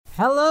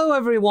Hello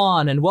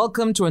everyone, and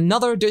welcome to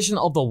another edition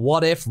of the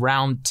What If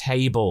Round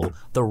Table.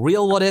 The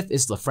real What If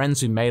is the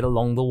friends we made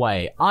along the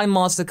way. I'm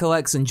Master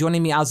Colex, and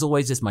joining me as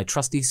always is my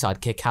trusty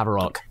sidekick,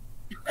 Haverock.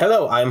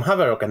 Hello, I'm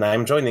Haverock, and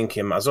I'm joining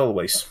him as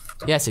always.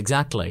 Yes,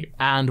 exactly.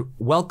 And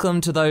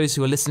welcome to those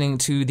who are listening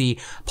to the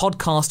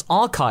podcast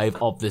archive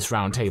of this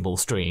roundtable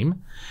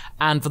stream.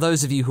 And for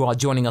those of you who are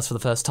joining us for the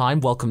first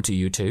time, welcome to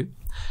you too.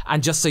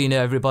 And just so you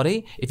know,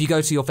 everybody, if you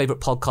go to your favorite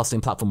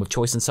podcasting platform of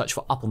choice and search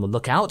for Up on the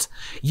Lookout,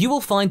 you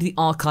will find the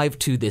archive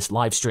to this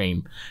live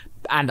stream.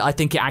 And I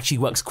think it actually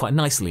works quite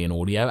nicely in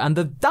audio, and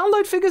the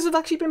download figures have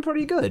actually been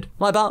pretty good.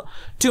 Like about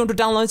 200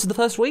 downloads in the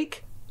first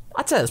week.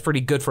 I'd say that's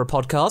pretty good for a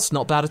podcast,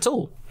 not bad at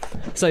all.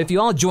 So if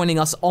you are joining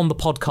us on the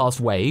podcast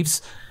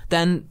waves,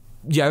 then,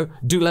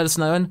 do let us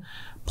know and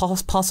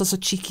pass us a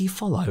cheeky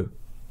follow.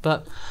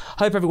 But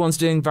hope everyone's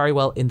doing very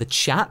well in the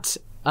chat.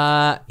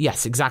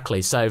 Yes,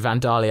 exactly. So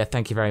Vandalia,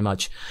 thank you very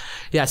much.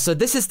 Yeah, so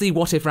this is the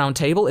What If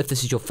Roundtable. If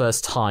this is your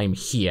first time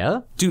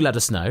here, do let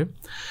us know.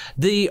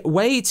 The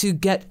way to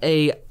get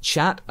a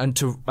chat and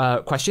to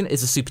question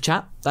is a super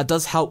chat. That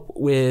does help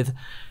with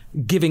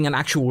giving an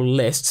actual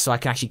list so I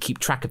can actually keep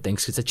track of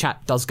things, because the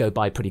chat does go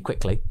by pretty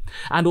quickly.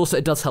 And also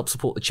it does help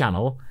support the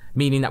channel,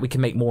 meaning that we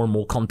can make more and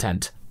more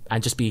content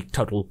and just be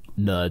total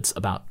nerds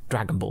about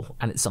Dragon Ball.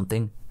 And it's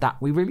something that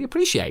we really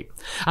appreciate.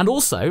 And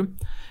also,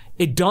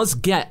 it does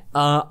get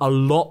a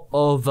lot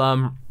of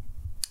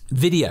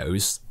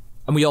videos,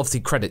 and we obviously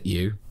credit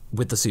you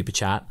with the super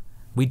chat.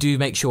 We do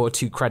make sure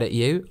to credit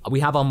you.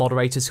 We have our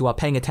moderators who are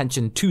paying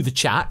attention to the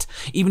chat.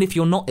 Even if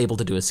you're not able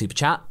to do a super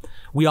chat,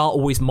 we are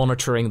always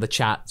monitoring the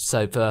chat,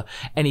 so for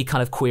any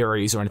kind of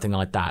queries or anything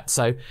like that.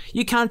 So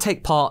you can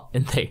take part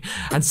in the...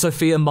 And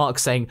Sophia Mark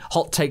saying,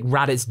 hot take,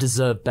 Raditz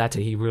deserved better.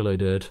 He really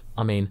did.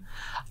 I mean,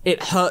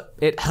 it hurt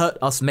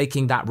us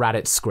making that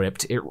Raditz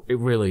script. It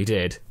really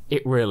did.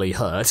 It really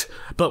hurt.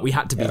 But we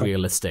had to be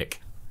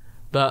realistic.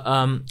 But,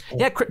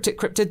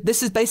 Cryptid,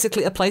 this is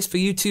basically a place for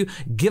you to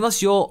give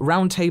us your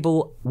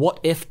roundtable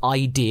what-if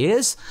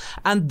ideas,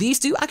 and these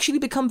do actually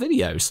become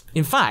videos.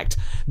 In fact,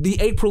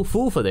 the April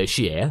Fool for this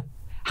year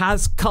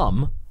has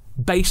come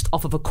based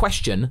off of a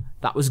question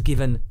that was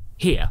given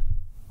here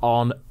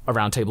on a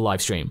roundtable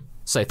live stream.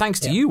 So thanks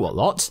to you a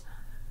lot.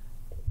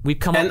 We've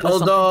come up with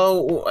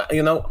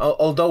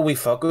although we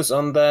focus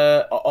on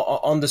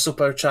the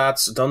super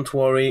chats, don't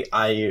worry,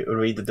 I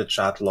read the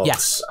chat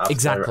logs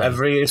after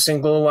every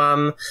single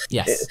one.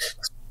 Yes.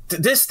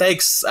 This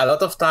takes a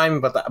lot of time,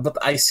 but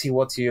I see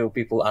what you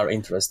people are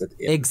interested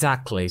in.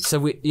 Exactly. So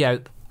we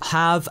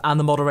and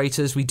the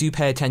moderators, we do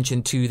pay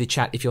attention to the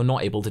chat if you're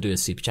not able to do a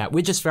super chat.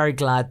 We're just very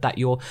glad that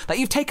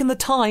you've taken the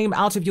time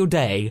out of your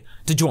day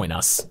to join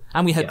us,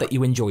 and we hope that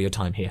you enjoy your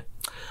time here.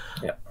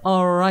 Yeah.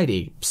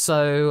 Alrighty,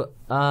 so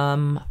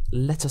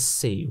let us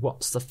see.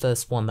 What's the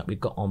first one that we've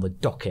got on the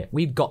docket?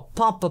 We've got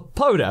Papa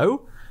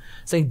Podo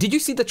saying, did you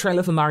see the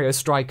trailer for Mario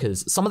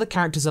Strikers? Some of the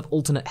characters have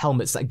alternate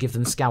helmets that give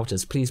them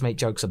scouters. Please make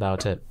jokes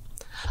about it.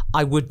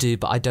 I would do,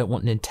 but I don't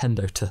want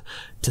Nintendo to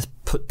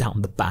put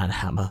down the ban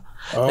hammer.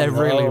 They're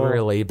really,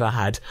 really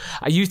bad.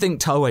 You think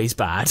Toei's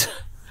bad?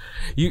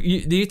 Do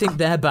you think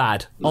they're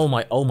bad? Oh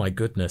my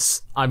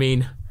goodness. I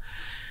mean...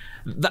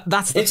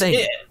 That's the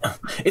thing.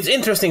 It's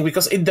interesting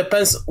because it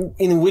depends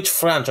in which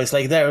franchise.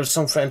 Like, there are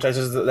some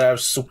franchises that are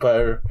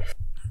super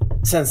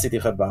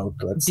sensitive about.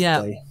 Let's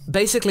say.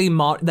 Basically,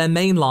 their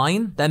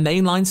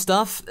mainline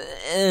stuff.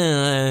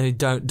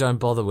 Don't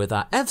bother with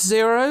that.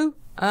 F-Zero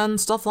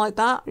and stuff like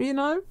that.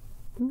 Yeah,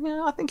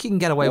 I think you can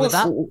get away with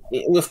that.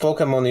 With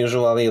Pokemon,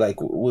 usually, like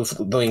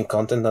with doing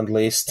content at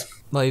least.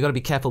 Well, you got to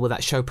be careful with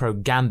that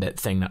Showpro Gambit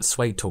thing that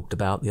Sway talked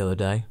about the other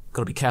day.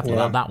 Got to be careful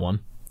about that one.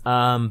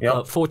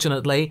 But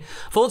fortunately,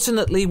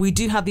 we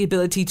do have the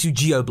ability to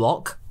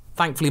geo-block.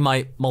 Thankfully,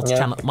 my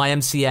multi-channel, my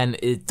MCN,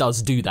 it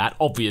does do that,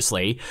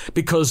 obviously,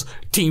 because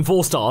Team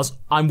 4 Stars,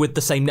 I'm with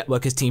the same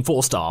network as Team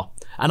 4 Star.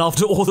 And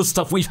after all the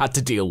stuff we've had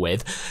to deal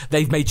with,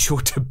 they've made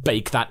sure to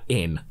bake that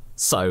in.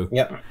 So,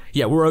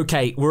 we're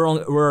okay.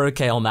 We're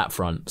okay on that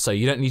front. So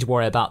you don't need to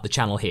worry about the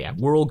channel here.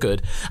 We're all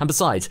good. And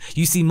besides,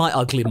 you see my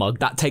ugly mug,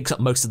 that takes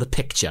up most of the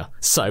picture.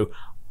 So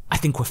I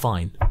think we're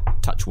fine.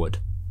 Touch wood.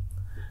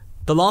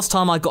 The last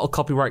time I got a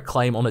copyright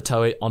claim on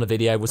a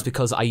video was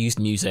because I used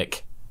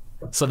music.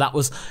 So that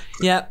was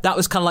kind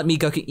of like me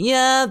going,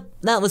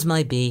 that was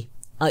my B.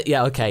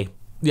 Okay.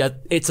 Yeah,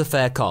 it's a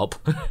fair cop.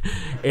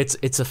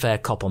 it's a fair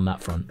cop on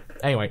that front.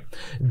 Anyway,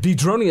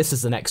 Vidronius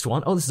is the next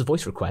one. Oh, this is a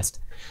voice request.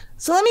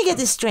 So let me get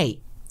this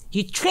straight.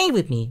 You trained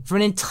with me for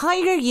an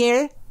entire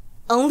year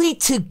only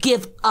to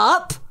give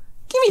up?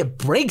 Give me a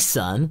break,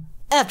 son.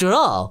 After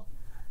all,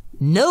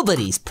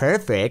 nobody's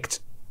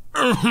perfect.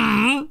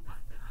 Mm-hmm.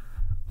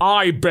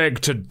 I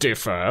beg to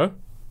differ.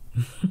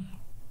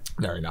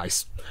 Very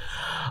nice.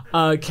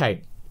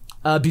 Okay.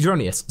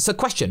 Budronius. So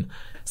question.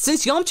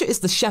 Since Yamcha is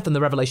the chef in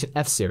the Revelation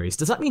F series,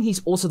 does that mean he's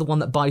also the one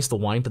that buys the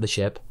wine for the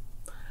ship?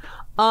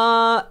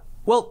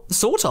 Well,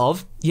 sort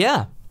of.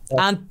 Yeah.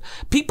 And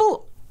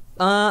people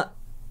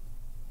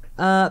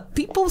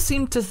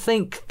seem to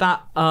think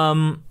that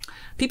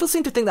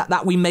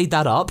we made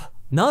that up.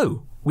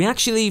 No. we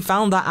actually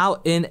found that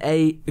out in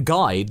a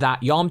guide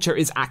that Yamcha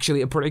is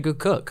actually a pretty good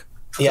cook.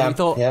 So we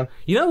thought,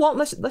 you know what,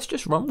 let's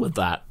just run with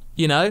that,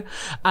 you know?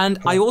 And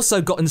I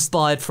also got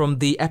inspired from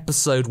the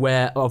episode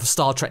of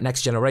Star Trek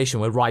Next Generation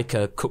where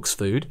Riker cooks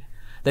food.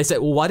 They said,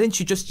 well, why didn't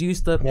you just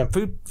use the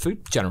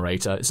food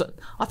generator? So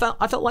I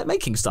felt like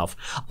making stuff.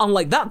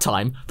 Unlike that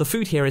time, the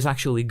food here is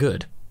actually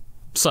good.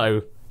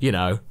 So, you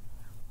know,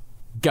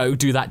 go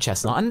do that,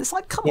 Chestnut. And it's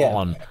like, come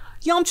on.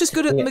 Yamcha's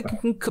good at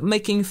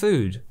making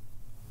food.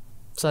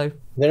 So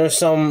there are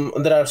some,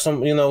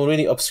 you know,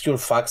 really obscure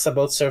facts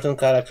about certain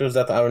characters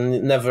that are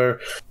never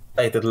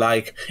stated.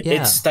 Like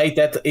it's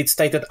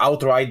stated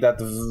outright that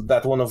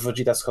one of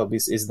Vegeta's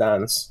hobbies is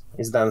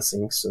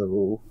dancing.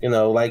 So, you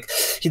know, like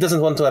he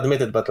doesn't want to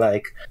admit it, but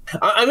like,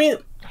 I mean,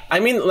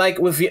 like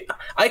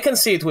I can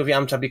see it with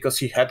Yamcha because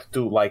he had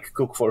to like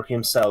cook for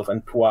himself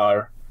and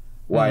Puar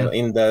while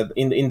in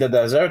the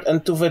desert,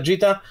 and to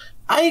Vegeta,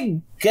 I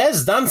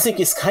guess dancing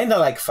is kind of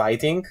like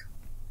fighting,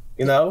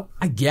 you know.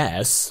 I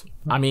guess.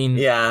 I mean,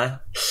 yeah.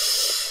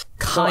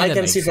 So I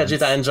can see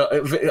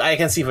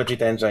Vegeta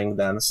enjoying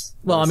dance.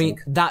 Well, I mean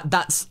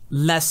that's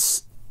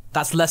less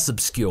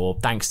obscure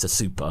thanks to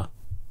Super,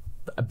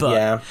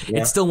 but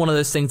it's still one of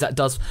those things that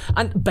does.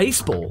 And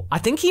baseball, I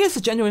think he is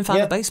a genuine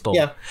fan of baseball.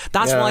 Yeah.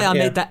 That's why I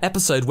made that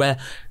episode where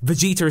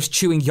Vegeta is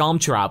chewing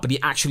Yamcha out, but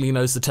he actually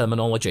knows the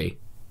terminology.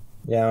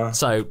 Yeah.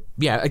 So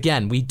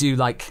again, we do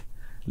like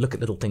look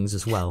at little things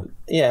as well.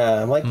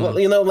 Yeah, like well,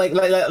 you know, like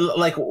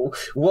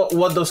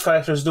what those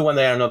characters do when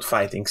they are not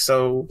fighting.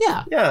 So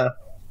yeah,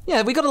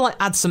 we got to like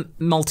add some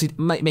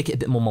make it a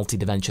bit more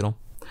multi-dimensional.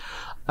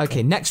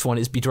 Okay, next one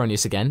is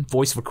Bidronius again.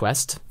 Voice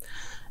request.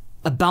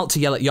 About to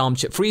yell at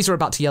Yamcha. Frieza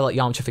about to yell at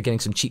Yamcha for getting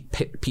some cheap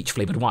peach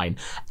flavored wine.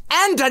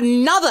 And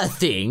another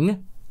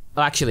thing.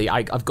 Actually,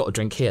 I've got a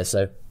drink here.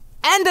 So,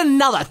 and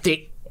another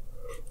thing.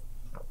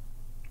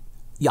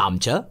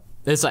 Yamcha.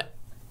 It's like,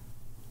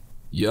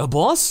 yeah,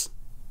 boss.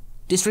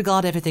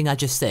 Disregard everything I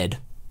just said.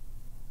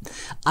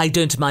 I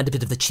don't mind a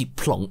bit of the cheap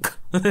plonk.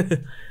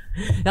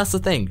 That's the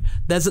thing.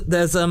 There's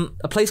a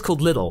place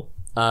called Lidl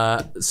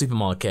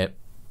supermarket.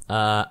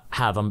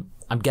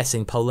 I'm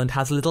guessing Poland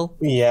has Lidl.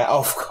 Yeah,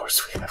 of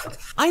course we have it.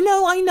 I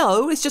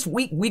know. It's just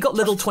we got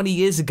Lidl 20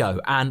 years ago,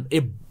 and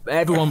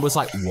everyone was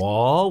like,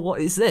 "Whoa, what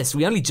is this?"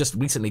 We only just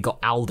recently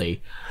got Aldi,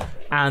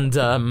 and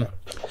there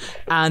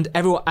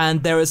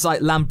is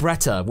like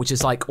Lambretta, which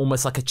is like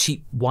almost like a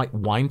cheap white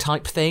wine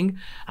type thing,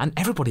 and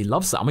everybody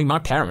loves that. I mean, my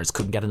parents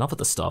couldn't get enough of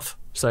the stuff,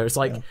 so it's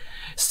like,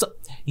 so,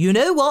 you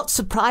know what?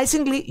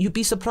 Surprisingly, you'd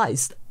be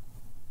surprised.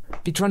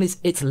 Beatrice,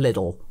 it's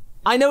Lidl.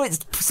 I know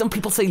it's some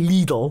people say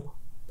Lidl.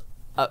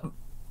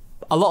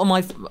 A lot of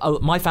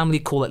my family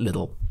call it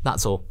Lidl.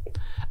 That's all.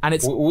 And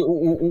it's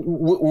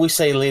we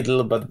say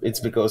Lidl, but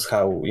it's because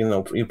how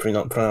you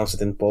pronounce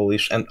it in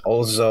Polish, and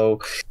also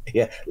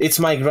it's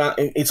my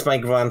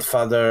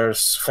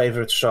grandfather's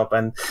favorite shop,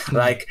 and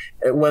like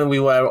when we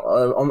were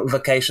on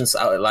vacations,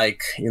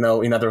 like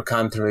in other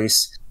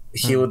countries,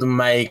 he would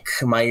make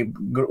my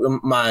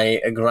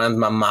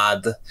grandma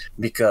mad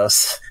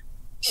because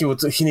he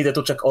needed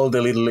to check all the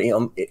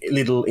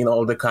Lidl in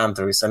all the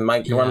countries, and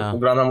my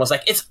grandma was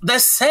like, "It's the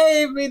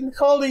same in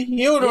whole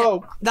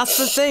Europe." Yeah, that's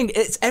the thing.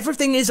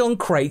 Everything is on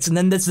crates, and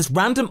then there's this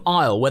random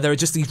aisle where there are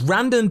just these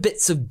random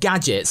bits of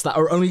gadgets that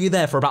are only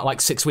there for about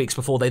like 6 weeks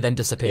before they then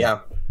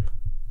disappear.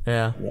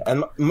 Yeah.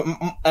 And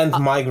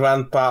my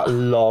grandpa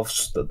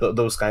loves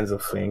those kinds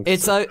of things.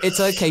 It's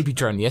okay,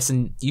 Petronius,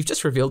 and you've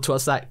just revealed to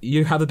us that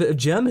you have a bit of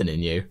German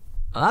in you.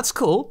 That's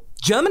cool.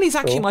 Germany's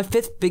actually my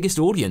 5th biggest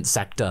audience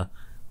sector,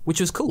 which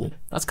was cool.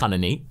 That's kind of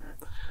neat.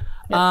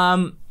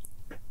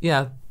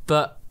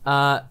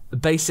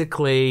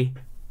 Basically,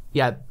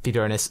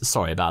 Petronius,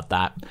 sorry about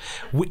that.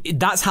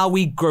 That's how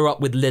we grew up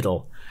with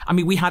Lidl. I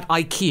mean, we had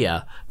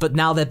IKEA, but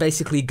now they're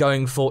basically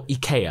going for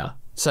IKEA.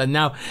 So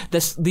now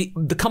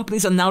the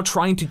companies are now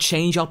trying to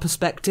change our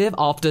perspective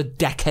after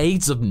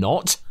decades of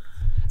not.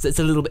 So it's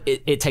a little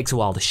bit. It takes a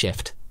while to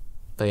shift.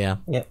 But yeah.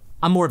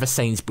 I'm more of a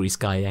Sainsbury's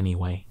guy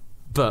anyway.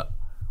 But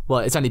well,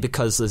 it's only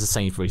because there's a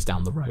Sainsbury's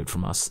down the road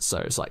from us. So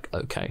it's like,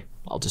 okay,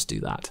 I'll just do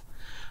that.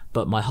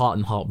 But my heart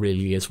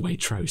really is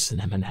Waitrose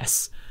and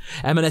M&S.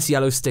 M&S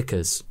yellow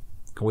stickers.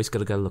 Always got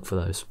to go look for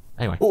those.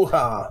 Anyway.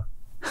 Ooh-ha.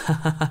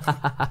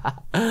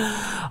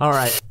 All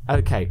right.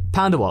 Okay.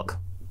 Panda Walk.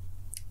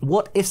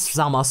 What if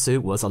Zamasu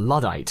was a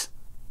Luddite?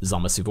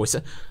 Zamasu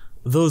voicer.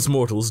 Those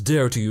mortals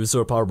dare to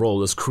usurp our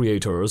role as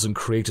creators and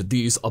created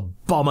these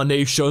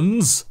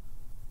abominations.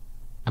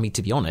 I mean,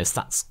 to be honest,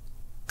 it's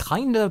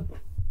kind of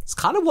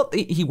what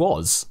he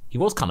was. He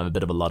was kind of a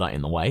bit of a Luddite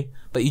in the way,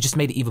 but you just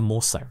made it even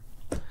more so.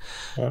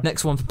 Yeah.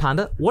 Next one for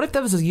Panda. What if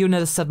there was a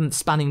Unit 7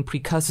 spanning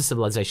precursor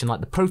civilization like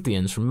the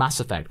Protheans from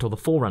Mass Effect or the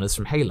Forerunners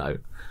from Halo?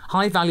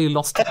 High value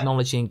lost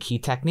technology and key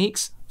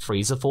techniques?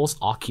 Freezer Force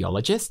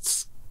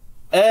archaeologists?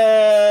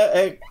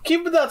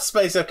 Keep that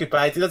space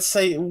occupied. Let's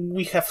say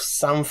we have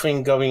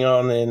something going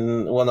on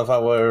in one of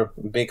our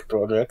big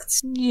projects.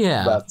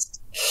 Yeah. But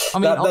I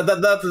mean,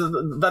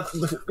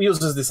 that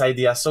uses this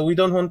idea, so we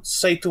don't want to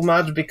say too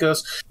much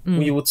because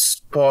we would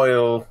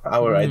spoil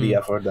our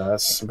idea for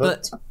this.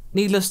 But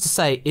needless to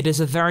say, it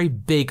is a very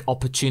big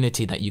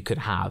opportunity that you could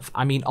have.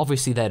 I mean,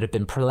 obviously there'd have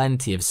been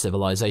plenty of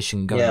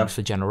civilization going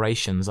for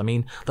generations. I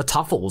mean, the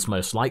Tuffles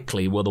most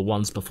likely were the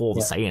ones before the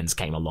Saiyans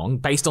came along.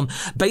 Based on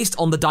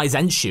the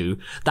Daizenshu,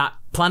 that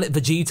planet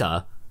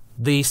Vegeta,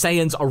 the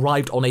Saiyans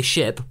arrived on a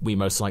ship, we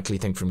most likely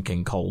think from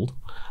King Cold.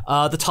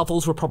 The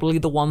Tuffles were probably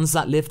the ones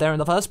that lived there in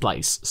the first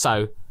place.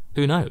 So,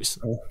 who knows?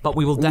 But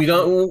we will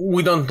definitely...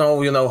 We don't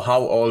know, how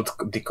old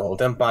the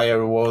Cold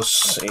Empire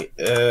was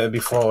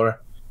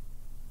before.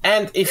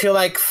 And if you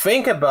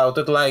think about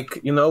it, the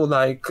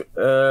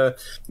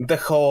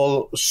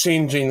whole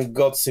Shinjin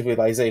God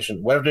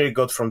civilization, where they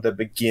got from the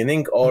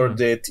beginning, or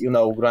did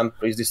Grand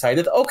Priest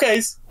decided,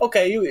 okay,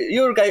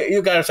 you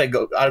guys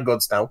are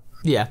gods now.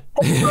 Yeah,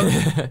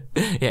 yeah,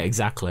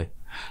 exactly.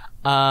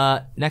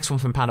 Next one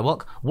from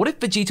Pandawok. What if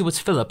Vegeta was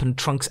Philip and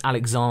Trunks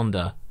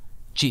Alexander?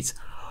 Cheats.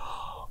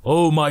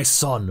 Oh, my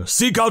son,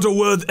 seek out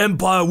a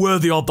empire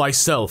worthy of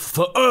thyself,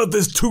 for Earth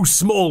is too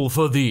small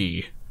for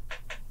thee.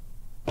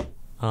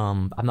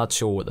 I'm not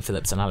sure what the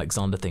Phillips and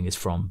Alexander thing is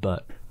from,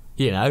 but,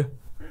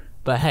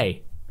 But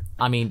hey,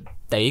 I mean,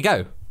 there you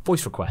go.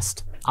 Voice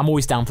request. I'm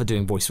always down for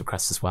doing voice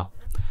requests as well.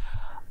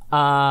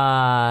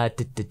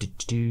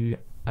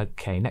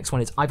 Okay, next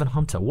one is Ivan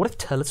Hunter. What if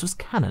Turles was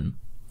canon?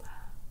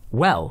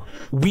 Well,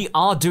 we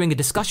are doing a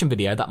discussion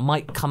video that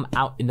might come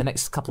out in the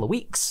next couple of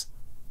weeks.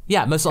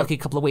 Yeah, most likely a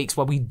couple of weeks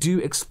where we do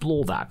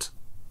explore that.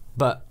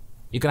 But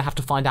you're going to have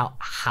to find out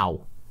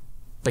how.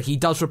 But he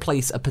does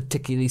replace a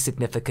particularly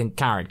significant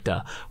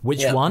character.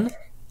 Which one?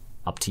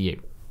 Up to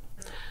you.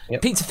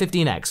 Pizza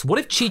 15X. What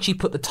if Chi-Chi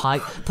put the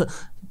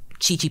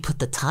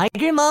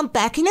Tiger Mom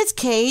back in its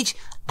cage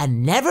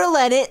and never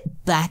let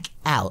it back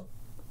out?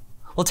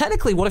 Well,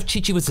 technically, what if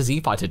Chi-Chi was the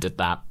Z-Fighter did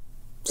that?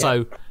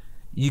 So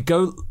you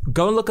go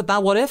and look at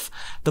that what if.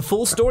 The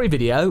full story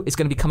video is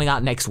going to be coming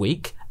out next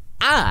week.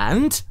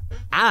 And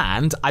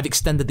I've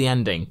extended the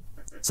ending.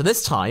 So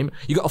this time,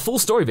 you got a full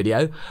story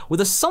video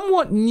with a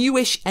somewhat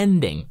newish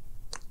ending.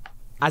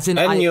 As in,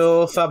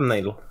 new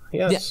thumbnail.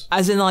 Yes. Yeah,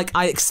 as in,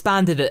 I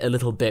expanded it a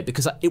little bit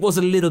because it was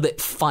a little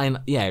bit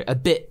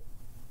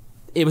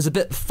it was a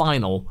bit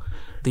final,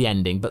 the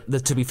ending.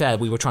 But to be fair,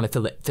 we were trying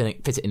to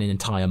fit it in an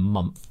entire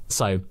month.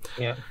 So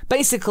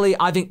basically,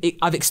 I've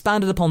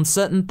expanded upon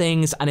certain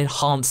things and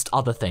enhanced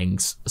other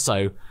things.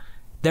 So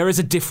there is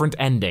a different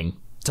ending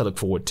to look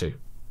forward to.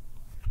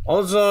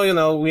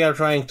 Also, we are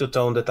trying to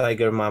tone the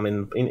Tiger Mom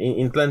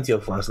in plenty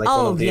of ways.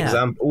 One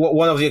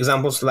of the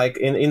examples, like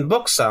in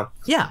Boxa.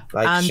 Yeah,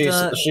 and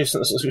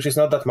she's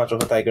not that much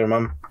of a Tiger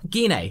Mom.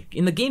 Gine,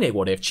 in the Gine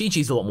what if,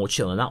 Chi-Chi's a lot more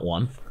chill in that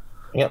one.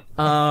 Yep.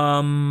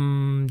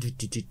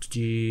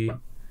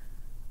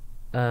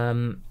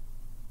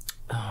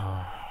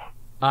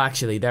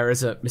 Actually, there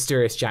is a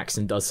Mysterious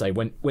Jackson does say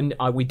when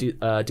we do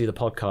the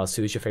podcast,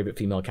 who is your favorite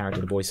female character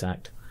to voice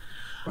act?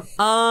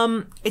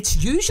 It's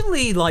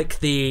usually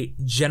the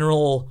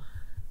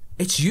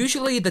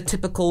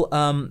typical,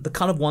 the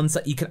kind of ones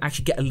that you can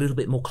actually get a little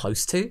bit more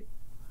close to.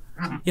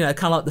 Kind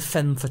of like the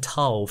femme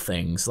fatale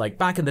things. Like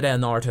back in the day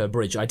on Naruto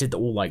Abridged, I did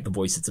all the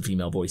voices of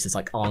female voices,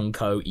 like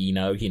Anko,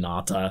 Ino,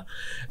 Hinata.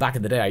 Back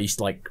in the day, I used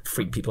to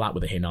freak people out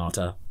with a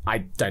Hinata.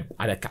 I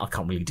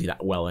can't really do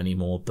that well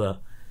anymore,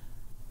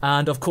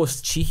 and of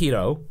course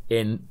Chihiro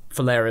in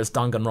Valeria's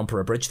Danganronpa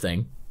Abridged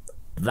thing.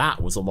 That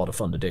was a lot of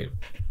fun to do.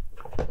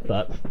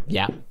 But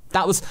yeah,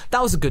 that was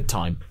a good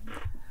time.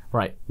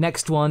 Right,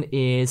 next one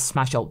is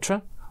Smash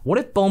Ultra. What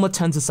if Bulma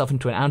turns herself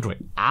into an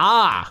android?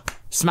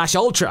 Smash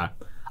Ultra.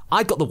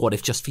 I got the what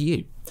if just for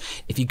you.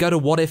 If you go to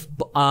What If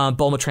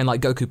Bulma Train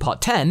Like Goku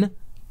Part 10,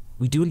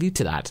 we do allude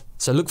to that.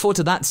 So look forward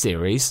to that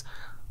series,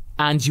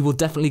 and you will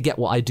definitely get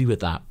what I do with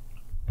that.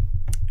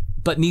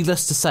 But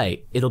needless to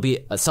say, it'll be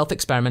a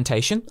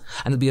self-experimentation,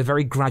 and it'll be a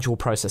very gradual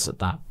process at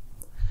that.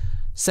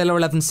 Sailor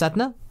 11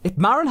 Sedna, if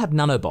Marin had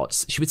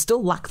nanobots, she would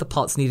still lack the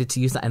parts needed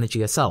to use that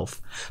energy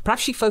herself.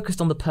 Perhaps she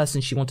focused on the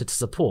person she wanted to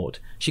support.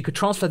 She could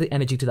transfer the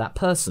energy to that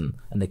person,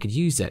 and they could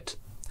use it.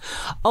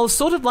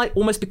 Sort of like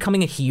almost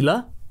becoming a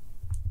healer.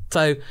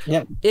 So,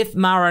 if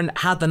Marin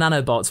had the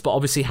nanobots, but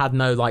obviously had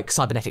no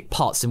cybernetic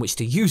parts in which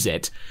to use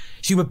it,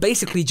 she would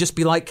basically just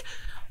be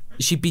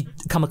she'd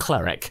become a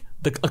cleric.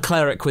 A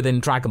cleric within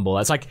Dragon Ball.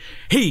 It's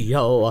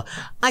heal!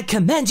 I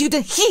command you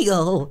to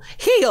heal!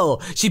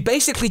 Heal! She'd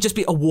basically just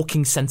be a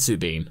walking sensu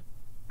bean.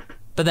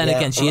 But then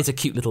again, she is a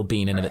cute little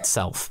bean in of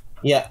itself.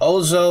 Yeah,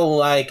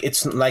 also,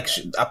 it's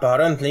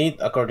apparently,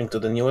 according to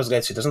the newest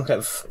guide, she doesn't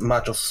have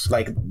much of,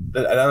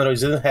 the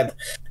androids didn't have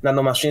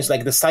nanomachines.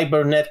 The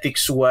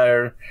cybernetics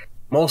were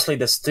mostly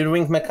the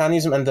steering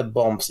mechanism and the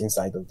bombs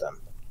inside of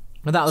them.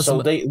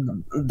 So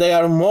they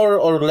are more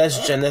or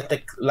less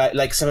genetic,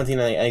 like 17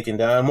 and 18.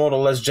 They are more or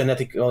less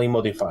genetically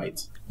modified.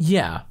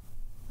 Yeah.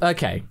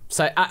 Okay.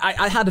 So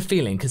I had a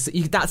feeling because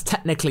that's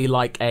technically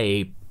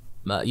a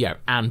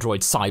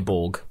android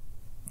cyborg.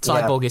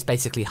 Cyborg is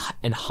basically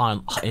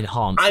enhanced.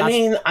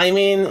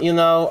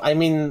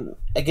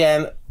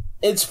 Again,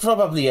 It's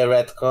probably a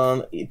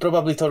retcon.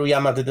 Probably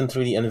Toriyama didn't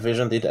really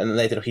envision it, and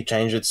later he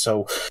changed it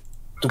so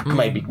to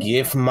maybe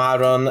give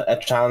Maron a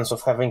chance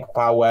of having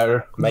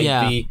power, maybe.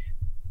 Yeah.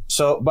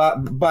 So,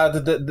 but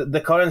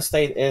the current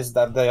state is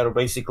that they are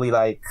basically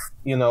like,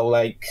 you know,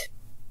 like,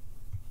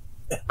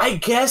 I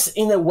guess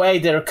in a way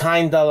they're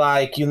kind of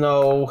like, you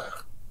know,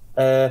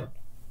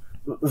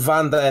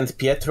 Wanda and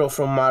Pietro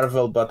from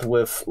Marvel, but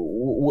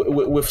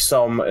with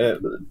some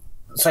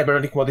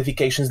cybernetic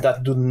modifications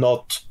that do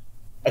not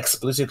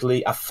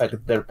explicitly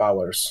affect their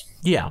powers.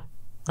 Yeah,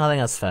 I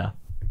think that's fair.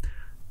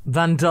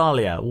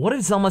 Vandalia. What if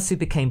Zamasu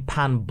became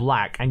Pan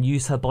Black and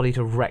used her body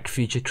to wreck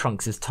future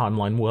Trunks'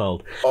 timeline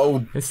world?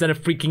 Oh, instead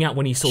of freaking out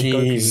when he saw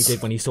Goku, he did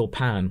when he saw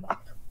Pan.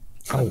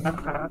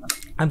 Oh.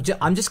 I'm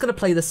just going to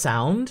play the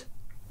sound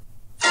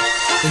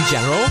in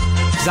general,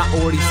 because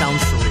that already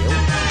sounds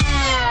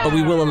surreal. But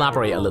we will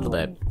elaborate a little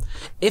bit.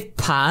 If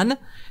Pan,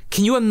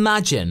 can you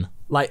imagine,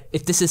 like,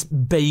 if this is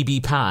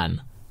baby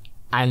Pan,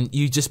 and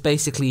you just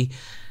basically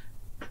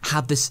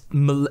have this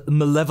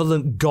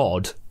malevolent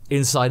god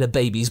inside a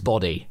baby's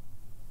body?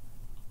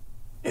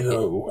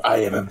 Hello, I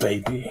am a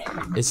baby.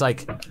 It's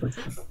like,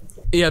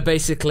 yeah,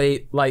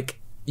 basically, like,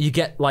 you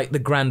get, like, the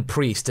Grand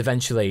Priest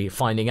eventually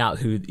finding out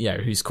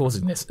who's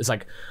causing this. It's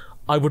like,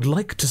 I would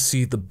like to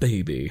see the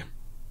baby.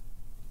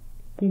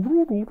 There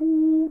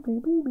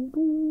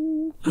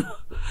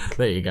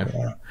you go.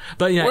 Yeah.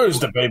 But yeah, where's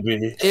the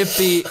baby?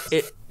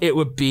 It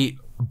would be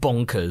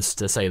bonkers,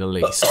 to say the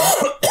least.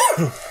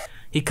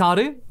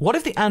 Hikaru, what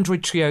if the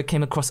android trio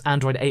came across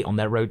Android 8 on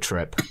their road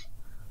trip?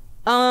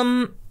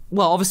 Well,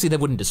 obviously they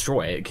wouldn't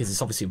destroy it because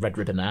it's obviously Red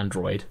Ribbon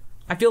Android.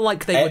 I feel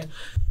like there'd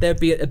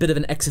be a bit of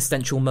an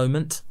existential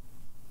moment.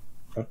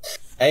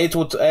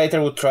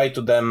 Aether would try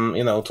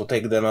to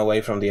take them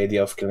away from the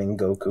idea of killing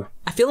Goku.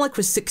 I feel like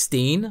with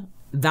 16,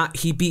 that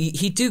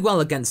he'd do well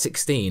against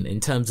 16 in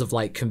terms of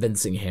like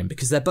convincing him,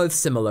 because they're both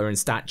similar in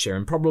stature,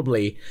 and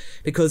probably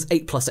because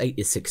 8 plus 8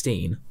 is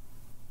 16.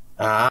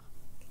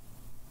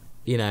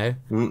 You know,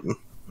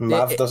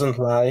 math doesn't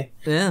lie.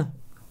 Yeah,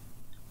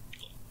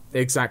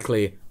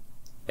 exactly.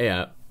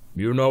 Yeah,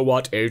 you know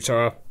what,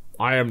 Aether?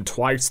 I am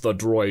twice the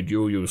droid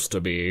you used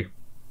to be,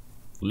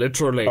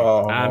 literally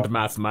and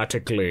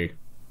mathematically.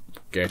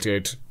 Get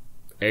it?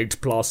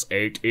 8 plus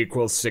 8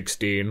 equals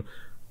 16.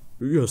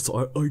 Yes,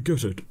 I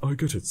get it. I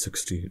get it,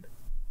 16.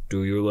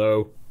 Do you,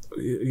 though?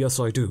 Yes,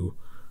 I do.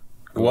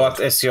 What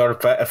is your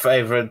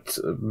favorite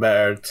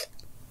bird?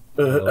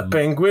 A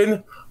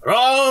penguin?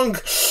 Wrong!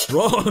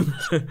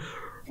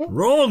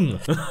 Wrong!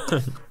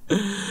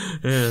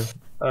 Yeah.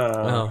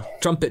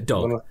 Trumpet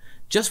Dog.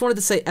 Just wanted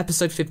to say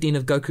episode 15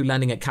 of Goku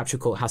landing at Capture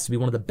Court has to be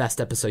one of the best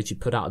episodes you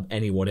put out of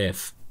any What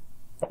If.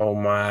 Oh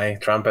my,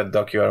 Trumpet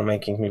Dog, you are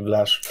making me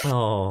blush.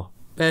 Oh.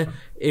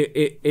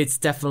 It's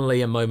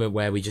definitely a moment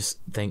where we just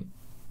think,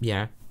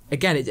 yeah.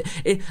 Again,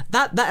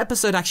 that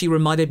episode actually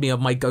reminded me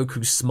of my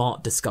Goku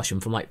Smart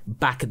discussion from like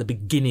back at the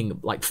beginning,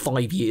 like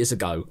 5 years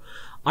ago.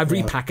 I've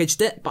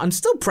repackaged it, but I'm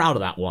still proud of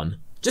that one.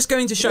 Just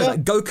going to show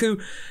that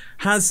Goku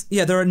has,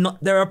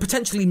 there are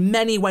potentially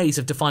many ways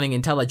of defining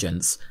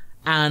intelligence,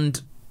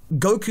 and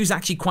Goku's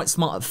actually quite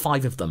smart at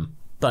 5 of them.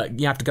 But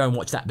you have to go and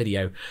watch that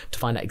video to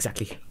find out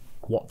exactly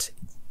what.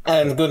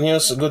 And good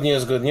news.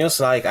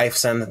 Like, I've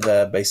sent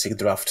the basic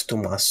draft to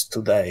Mas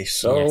today,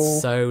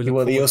 so he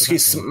will use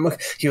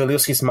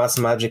his Mas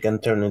magic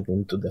and turn it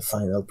into the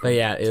final. But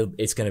yeah,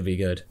 it's going to be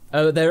good.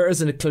 There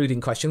is an including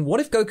question.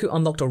 What if Goku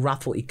unlocked a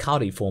wrathful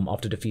Ikari form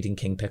after defeating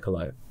King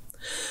Piccolo?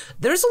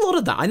 There is a lot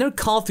of that. I know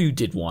Carthu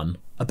did one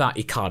about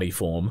Ikari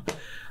form.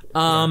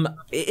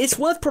 It's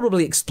worth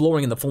probably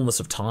exploring in the fullness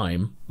of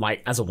time,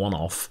 like as a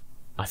one-off.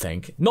 I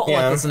think not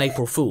like as an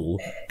April Fool,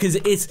 because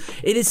it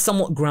is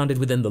somewhat grounded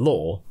within the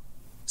lore,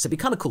 so it'd be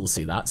kind of cool to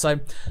see that.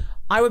 So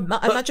I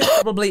imagine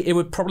it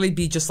would probably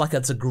be just like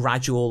it's a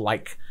gradual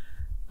like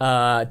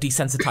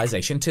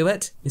desensitization to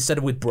it. Instead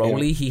of with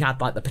Broly, he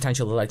had like the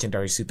potential of the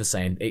legendary Super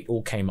Saiyan. It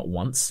all came at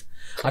once.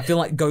 I feel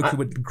like Goku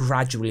would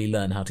gradually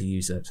learn how to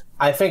use it.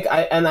 I think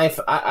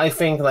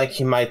like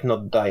he might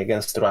not die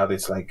against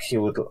Raditz. Like he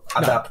would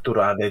adapt to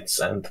Raditz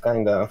and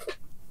kind of.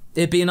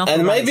 It'd be enough.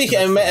 And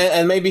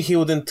maybe he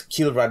wouldn't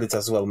kill Raditz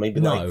as well.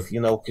 Maybe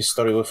his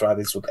story with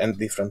Raditz would end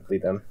differently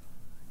then.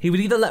 He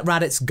would either let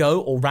Raditz go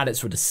or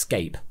Raditz would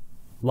escape.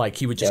 Like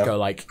he would just go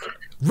like,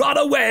 run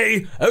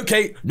away.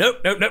 Okay,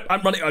 nope.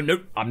 I'm running.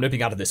 I'm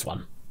noping out of this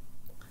one.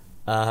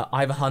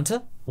 Ivor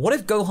Hunter. What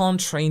if Gohan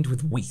trained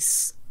with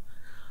Whis?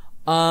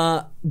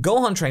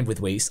 Gohan trained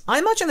with Whis. I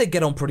imagine they'd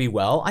get on pretty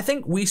well. I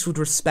think Whis would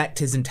respect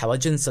his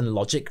intelligence and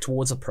logic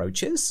towards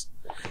approaches.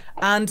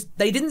 And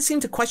they didn't seem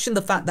to question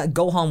the fact that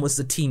Gohan was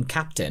the team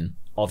captain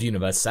of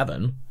Universe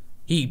 7.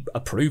 He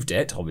approved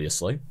it,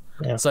 obviously.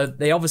 Yeah. So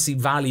they obviously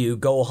value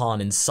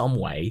Gohan in some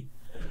way.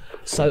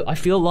 So I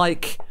feel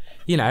like,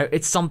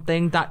 it's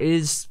something that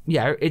is,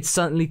 it's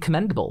certainly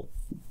commendable.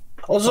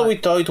 Also, we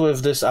toyed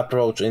with this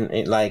approach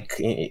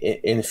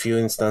in few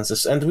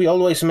instances, and we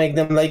always make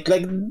them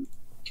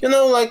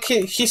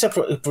he's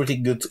a pretty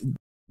good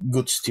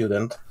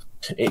student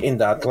in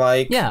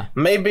that.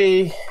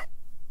 Maybe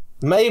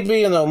maybe,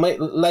 you know,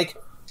 like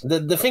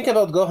the thing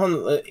about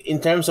Gohan in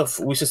terms of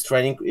Whish's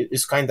training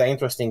is kind of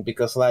interesting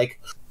because, like,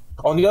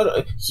 on the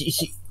other,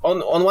 he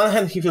on one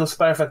hand he feels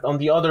perfect. On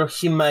the other,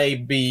 he may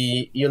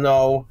be, you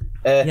know,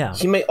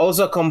 he may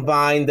also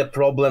combine the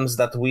problems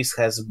that Whis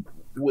has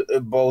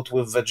both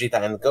with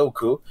Vegeta and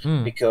Goku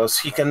because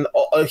he can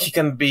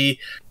be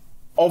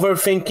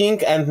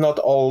overthinking and not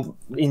all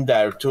in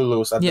there to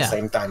lose at the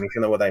same time, if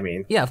you know what I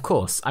mean. Yeah, of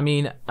course. I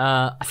mean,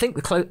 I think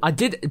I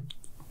did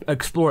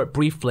explore it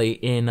briefly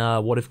in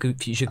What If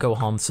Future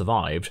Gohan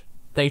Survived.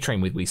 They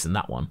train with Whis in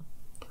that one.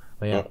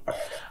 But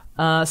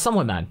yeah.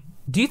 Somewhat Man,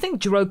 do you think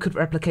Gero could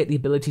replicate the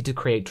ability to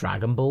create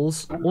Dragon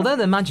Balls? Although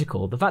they're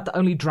magical, the fact that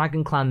only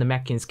Dragon Clan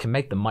Namekians can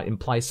make them might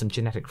imply some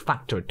genetic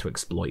factor to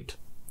exploit.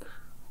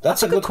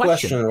 That's a good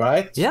question,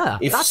 right? Yeah.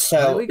 If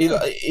Cell,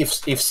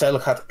 if Cell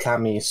had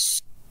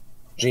Kami's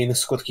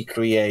genes, could he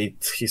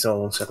create his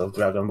own set of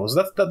Dragon Balls?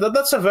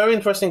 That's a very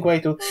interesting way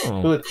to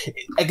do it.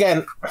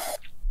 Again,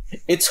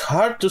 it's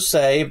hard to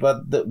say,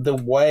 but the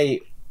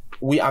way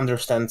we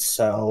understand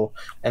Cell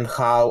and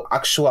how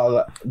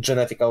actual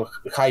genetical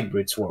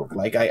hybrids work,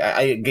 like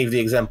I gave the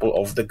example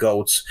of the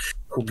goats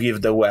who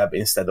give the web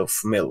instead of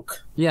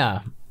milk. Yeah.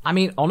 I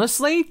mean,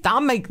 honestly,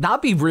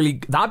 that'd be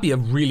a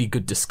really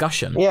good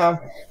discussion. Yeah.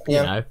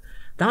 You know,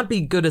 that'd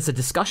be good as a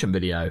discussion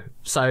video.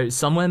 So,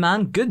 Somewhere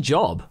Man, good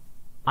job.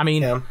 I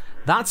mean,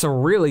 that's a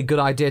really good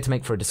idea to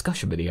make for a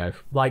discussion video.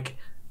 Like,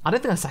 I don't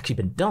think that's actually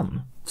been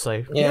done.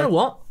 So, you know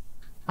what?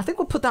 I think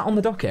we'll put that on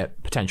the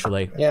docket,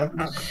 potentially.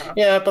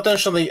 Yeah,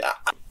 potentially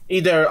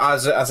either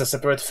as a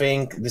separate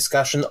thing,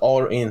 discussion,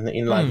 or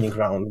in lightning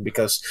round,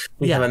 because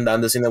we haven't done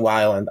this in a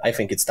while, and I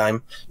think it's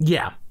time.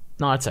 Yeah,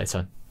 no, I'd say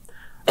so.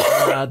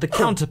 The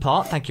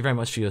counterpart, thank you very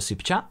much for your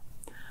super chat.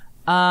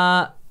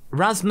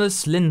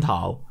 Rasmus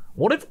Lindhal,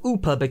 what if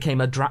Upa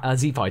became a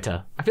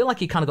Z-Fighter? I feel like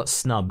he kind of got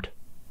snubbed.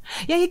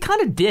 Yeah, he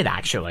kind of did,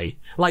 actually.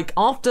 Like,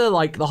 after,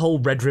 like, the whole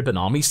Red Ribbon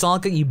Army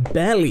saga, you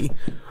barely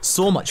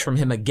saw much from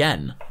him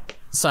again.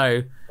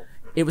 So,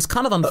 it was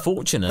kind of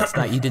unfortunate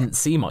that you didn't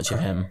see much of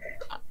him.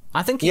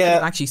 I think he could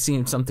have actually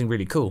seen something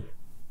really cool.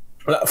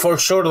 For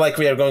sure, like,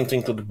 we are going to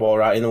include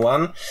Bora in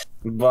one,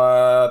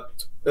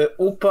 but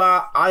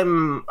Upa,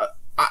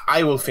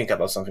 I will think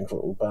about something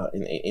for Upa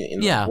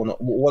in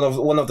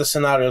one of the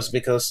scenarios,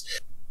 because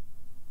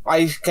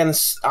I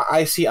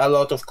see a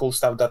lot of cool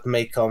stuff that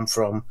may come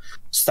from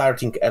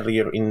starting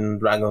earlier in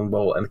Dragon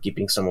Ball and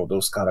keeping some of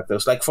those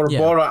characters. Like for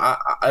Bora,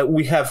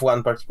 we have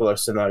one particular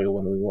scenario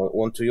when we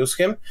want to use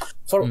him.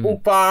 For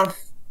Upa,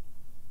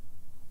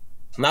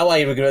 now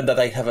I regret that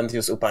I haven't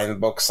used Upa in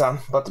Boxa,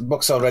 but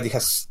Boxa already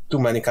has too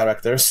many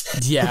characters.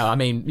 Yeah, I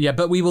mean,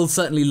 but we will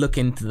certainly look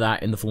into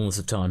that in the fullness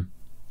of time.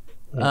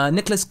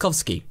 Nicholas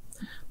Kovsky.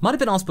 Might have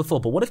been asked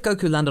before, but what if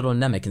Goku landed on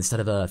Namek instead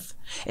of Earth?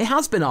 It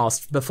has been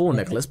asked before,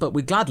 Nicholas, but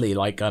we'd gladly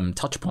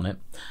touch upon it.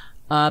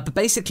 But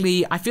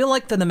basically, I feel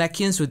like the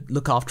Namekians would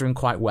look after him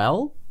quite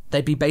well.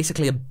 They'd be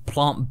basically a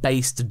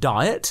plant-based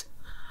diet.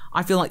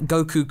 I feel like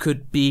Goku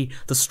could be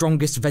the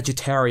strongest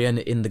vegetarian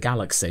in the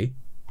galaxy.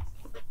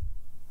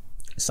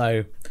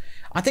 So,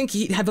 I think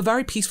he'd have a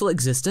very peaceful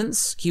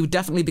existence. He would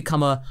definitely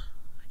become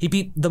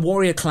the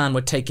warrior clan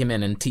would take him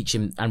in and teach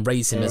him and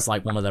raise him as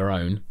like one of their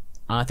own.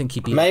 I think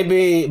he'd be...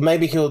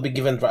 Maybe he will be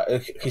given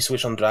his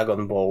wish on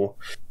Dragon Ball,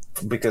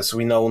 because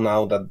we know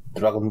now that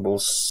Dragon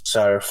Balls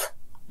serve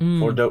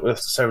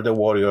the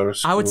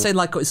warriors. I would say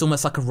like it's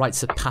almost like a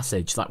rites of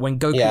passage. Like when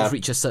Goku's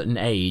reached a certain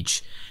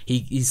age,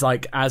 he's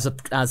like as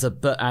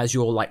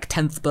your like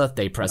 10th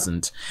birthday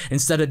present.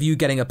 Instead of you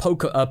getting a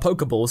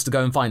Pokeballs to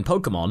go and find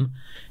Pokemon,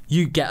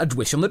 you get a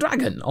wish on the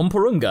dragon on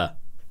Porunga.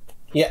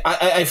 Yeah,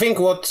 I think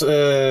what's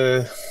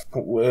his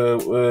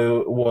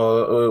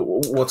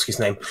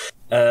name?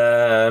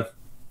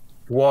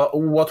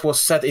 What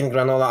was said in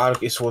Granola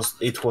Arc it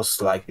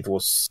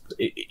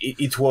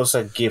was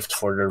a gift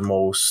for their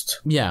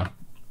most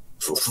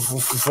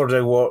for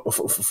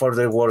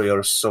the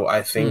warriors. So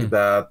I think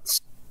that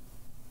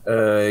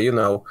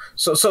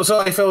so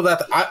I feel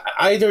that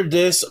either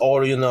this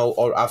or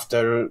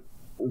after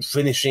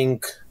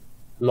finishing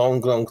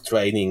long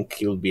training,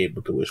 he'll be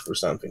able to wish for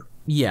something.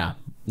 Yeah,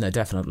 no,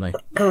 definitely.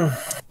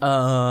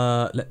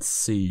 Let's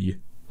see.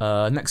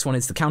 Next one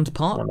is the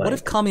counterpart. What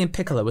if Kami and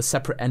Piccolo were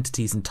separate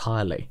entities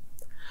entirely?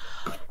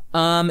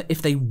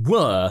 If they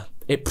were,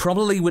 it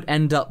probably would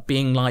end up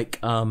being like,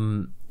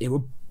 it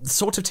would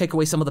sort of take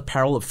away some of the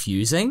peril of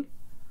fusing.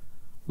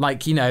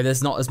 Like,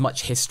 there's not as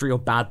much history or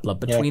bad blood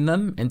between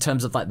them in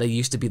terms of like they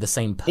used to be the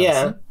same person.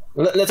 Yeah.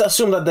 Let's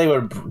assume that they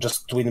were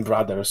just twin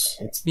brothers.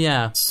 It's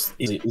easier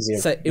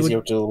so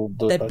to do.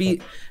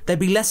 There'd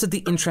be less of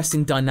the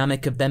interesting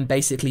dynamic of them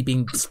basically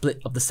being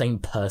split of the same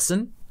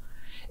person.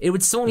 It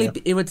would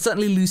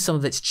certainly lose some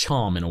of its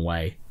charm in a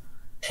way.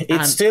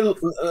 It's still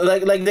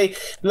they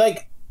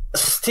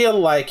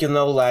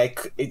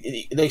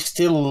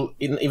still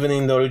even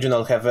in the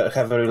original have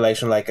a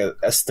relation like a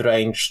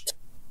estranged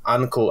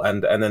uncle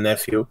and a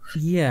nephew.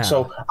 Yeah.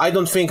 So I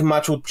don't think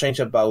much would change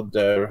about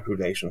their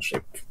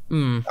relationship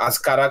as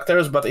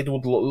characters, but it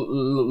would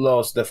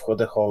lose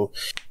the whole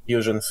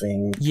fusion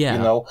thing. Yeah. You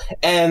know,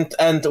 and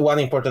one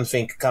important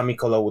thing,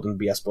 Kamikola wouldn't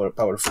be as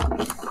powerful.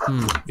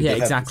 Yeah,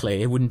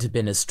 exactly. It wouldn't have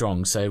been as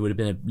strong, so it would have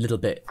been a little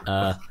bit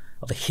of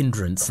a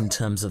hindrance in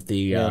terms of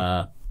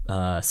the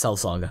Cell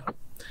Saga.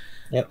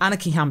 Yep.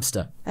 Anarchy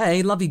Hamster.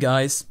 Hey, love you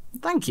guys.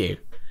 Thank you.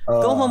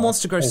 Gohan wants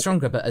to grow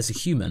stronger, but as a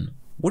human.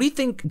 What do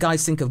you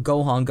guys think of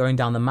Gohan going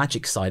down the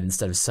magic side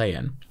instead of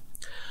Saiyan?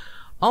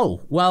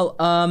 Oh, well,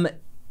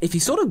 if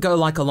you sort of go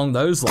like along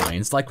those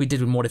lines, like we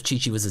did with What If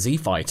Chi-Chi was a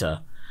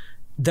Z-Fighter,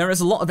 there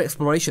is a lot of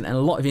exploration and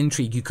a lot of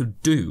intrigue you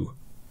could do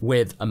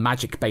with a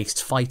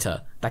magic-based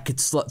fighter that could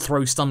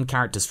throw some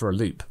characters for a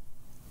loop.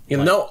 You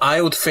know,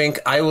 I would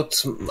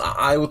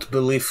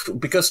believe,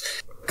 because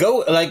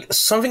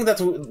something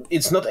that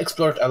it's not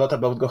explored a lot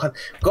about Gohan.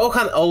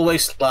 Gohan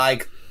always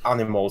liked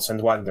animals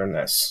and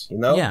wilderness, you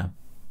know? Yeah.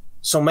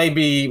 So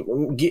maybe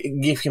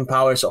give him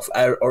powers of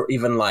air, or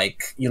even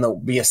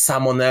be a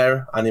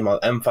summoner, animal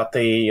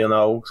empathy,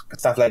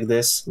 stuff like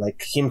this.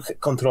 Like him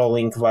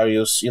controlling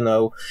various,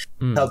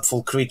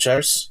 helpful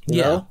creatures,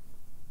 you know?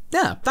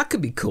 Yeah, that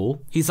could be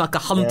cool. He's like a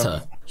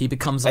hunter. Yeah. He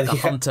becomes like a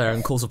hunter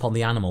and calls upon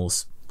the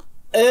animals.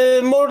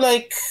 More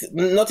like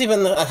not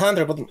even a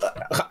hunter, but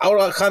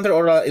a hunter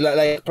or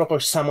a proper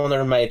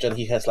summoner mage, and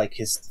he has like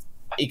his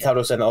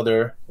Icarus and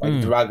other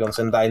dragons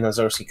and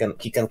dinosaurs he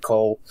can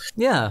call.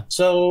 Yeah.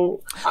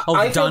 So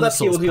I feel that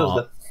he would use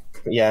that.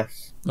 Yeah.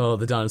 Oh,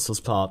 the dinosaurs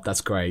part.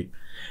 That's great.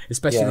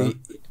 Especially,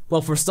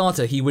 well, for a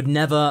starter, he would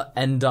never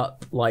end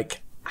up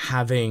like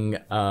having.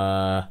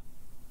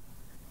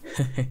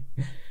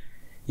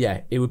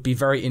 Yeah, it would be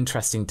very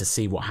interesting to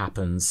see what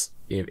happens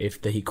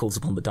if he calls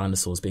upon the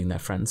dinosaurs being their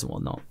friends and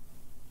whatnot.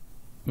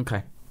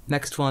 Okay.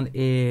 Next one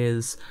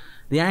is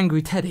the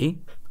Angry Teddy.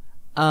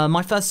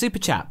 My first super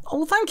chat.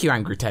 Oh, thank you,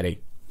 Angry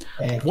Teddy.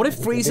 What if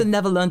Frieza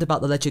never learned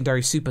about the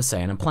legendary Super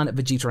Saiyan and Planet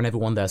Vegeta and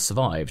everyone there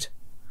survived?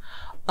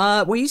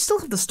 Well, you still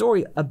have the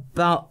story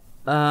about...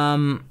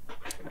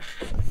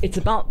 it's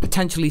about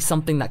potentially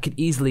something that could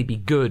easily be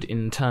good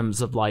in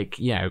terms of, like,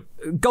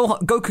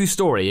 Goku's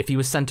story if he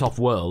was sent off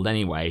world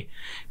anyway.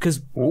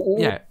 Because,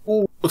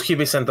 Would he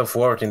be sent off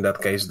world in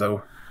that case,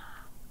 though?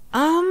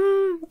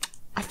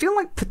 I feel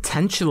like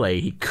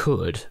potentially he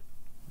could.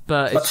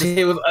 But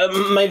he would,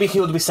 maybe he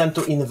would be sent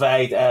to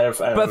invade Earth.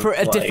 But for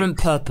a different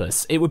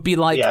purpose. It would be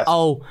like,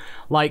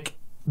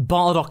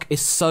 Bardock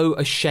is so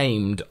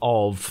ashamed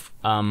of...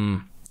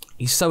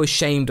 He's so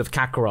ashamed of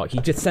Kakarot. He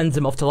just sends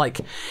him off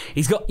to,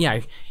 he's got,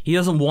 he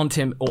doesn't want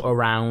him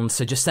around,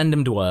 so just send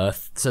him to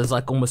Earth. So there's,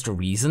 almost a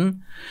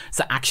reason.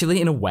 So actually,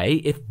 in a way,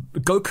 if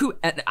Goku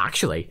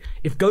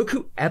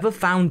ever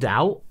found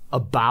out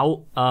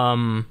about,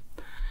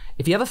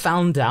 if he ever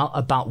found out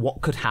about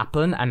what could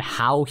happen and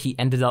how he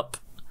ended up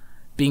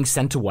being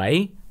sent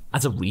away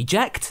as a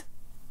reject,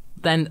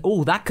 then,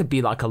 that could be,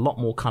 a lot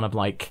more kind of,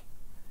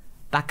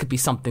 that could be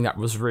something that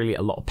was really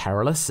a lot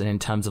perilous, and in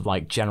terms of,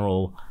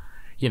 general...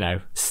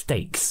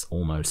 stakes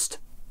almost.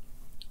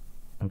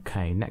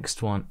 Okay,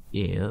 next one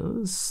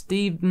is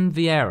Steven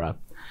Vieira.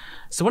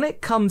 So when it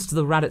comes to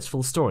the Raditz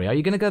full story, are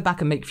you going to go back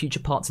and make future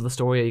parts of the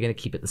story, or are you going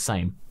to keep it the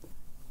same?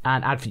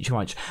 And add future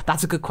punch?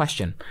 That's a good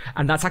question.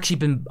 And that's actually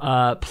been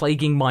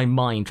plaguing my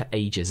mind for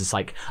ages. It's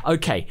like,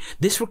 okay,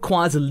 this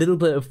requires a little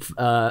bit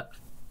of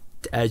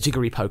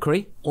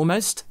jiggery-pokery,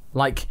 almost.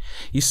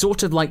 You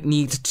sort of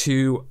need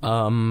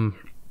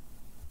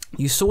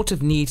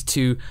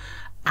to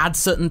add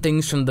certain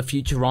things from the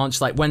future ranch,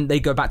 like when they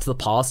go back to the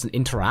past and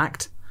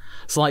interact.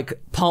 So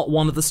part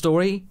 1 of the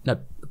story,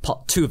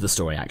 part 2 of the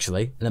story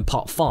actually, and then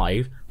part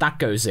 5, that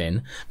goes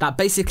in. That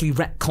basically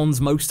retcons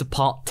most of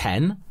part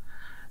 10.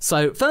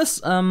 So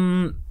first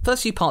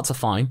few parts are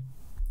fine,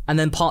 and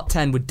then part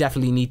 10 would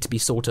definitely need to be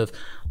sort of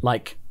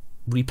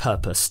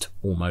repurposed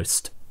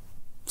almost.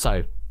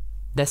 So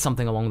there's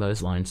something along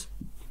those lines.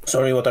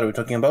 Sorry, what are we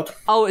talking about?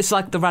 Oh, it's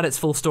like the Raditz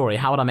full story.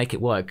 How would I make it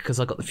work? Because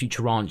I got the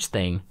future ranch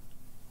thing.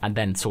 And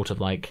then sort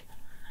of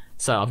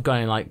so I'm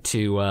going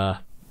to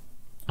a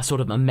sort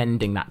of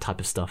amending that type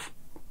of stuff.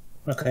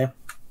 Okay.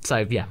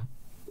 So yeah,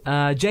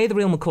 Jay the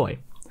Real McCoy.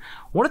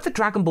 What if the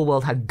Dragon Ball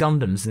world had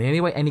Gundams and the only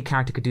way any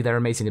character could do their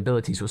amazing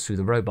abilities was through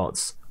the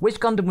robots?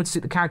 Which Gundam would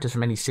suit the characters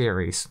from any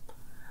series?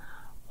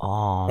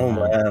 Oh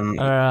man.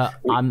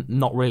 I'm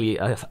not really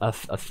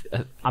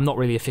I'm not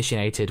really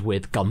aficionated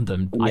with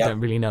Gundam. Yeah. I don't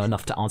really know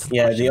enough to answer the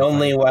question. The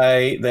only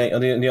way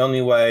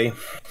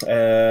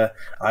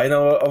I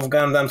know of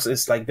Gundams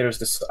is there's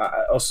this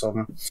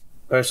awesome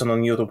person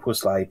on YouTube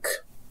who's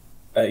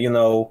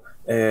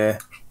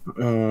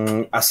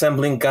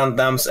assembling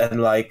Gundams, and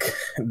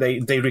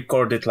they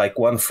record it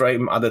 1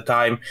 frame at a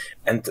time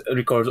and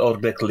record all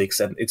the clicks,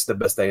 and it's the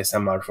best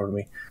ASMR for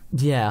me.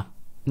 Yeah.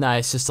 No,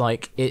 it's just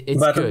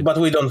it's good. But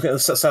we don't.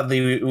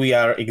 Sadly, we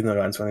are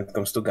ignorant when it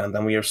comes to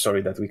Gundam. We are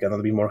sorry that we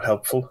cannot be more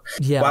helpful.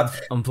 Yeah,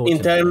 but unfortunately.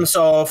 in terms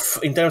of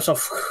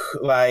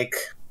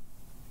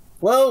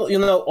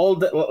all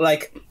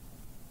the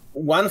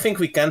one thing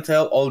we can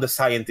tell: all the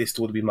scientists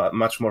would be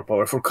much more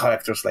powerful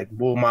characters, like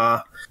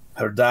Bulma,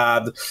 her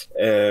dad,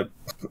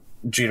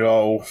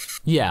 Jiro.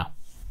 Yeah.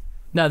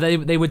 No,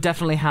 they would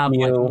definitely have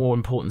like, more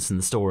importance in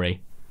the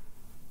story.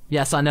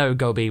 Yes, I know,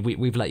 Gobi.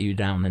 We've let you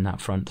down in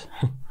that front.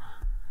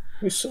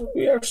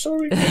 We are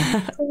sorry.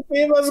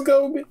 Forgive us,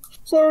 Gobi.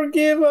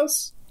 Forgive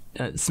us.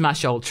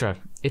 Smash Ultra.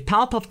 If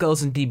Powerpuff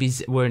Girls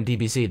were in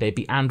DBZ, they'd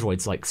be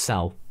androids like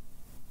Cell.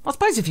 I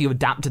suppose if you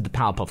adapted the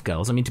Powerpuff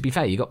Girls, I mean, to be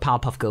fair, you got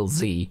Powerpuff Girls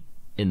Z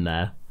in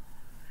there.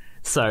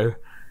 So,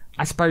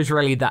 I suppose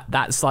really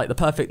that's like the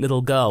perfect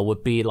little girl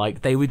would be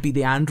like, they would be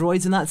the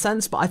androids in that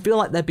sense, but I feel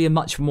like there'd be a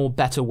much more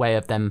better way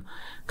of them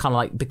kind of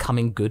like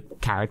becoming good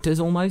characters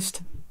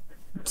almost.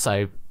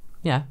 So,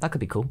 yeah, that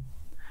could be cool.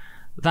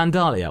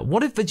 Vandalia.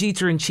 What if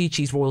Vegeta and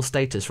Chi-Chi's royal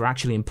status were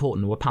actually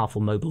important and were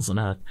powerful nobles on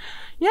Earth?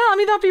 Yeah, I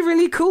mean, that'd be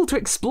really cool to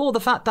explore the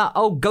fact that,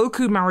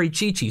 Goku married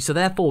Chi-Chi, so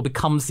therefore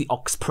becomes the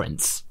Ox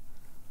Prince.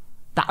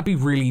 That'd be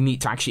really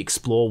neat to actually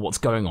explore what's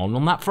going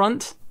on that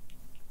front.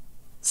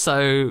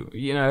 So,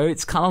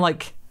 it's kind of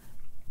like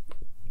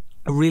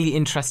a really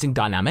interesting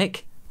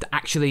dynamic to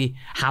actually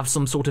have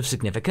some sort of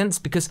significance,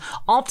 because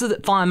after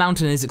that Fire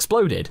Mountain is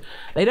exploded,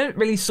 they don't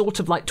really sort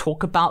of like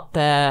talk about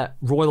their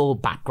royal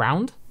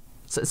background.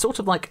 So it's sort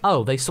of like,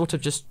 they sort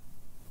of just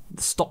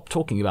stop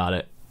talking about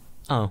it.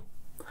 Oh.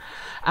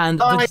 And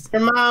Fire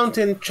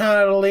Mountain,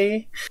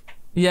 Charlie.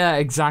 Yeah,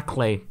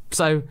 exactly.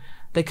 So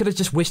they could have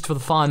just wished for the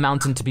Fire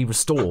Mountain to be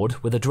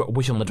restored with a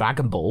wish on the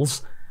Dragon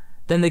Balls.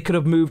 Then they could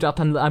have moved up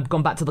and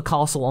gone back to the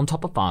castle on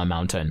top of Fire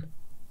Mountain.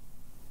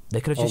 They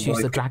could have just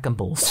used the Dragon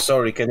Balls.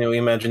 Sorry, can you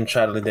imagine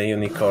Charlie the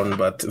unicorn,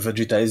 but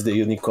Vegeta is the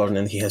unicorn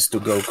and he has two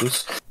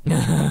Gokus?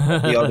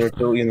 The other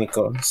two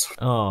unicorns.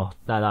 Oh,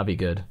 that'd be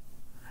good.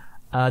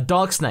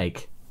 Dark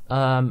Snake.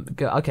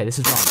 Okay, this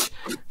is Ranch.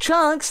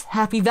 Trunks,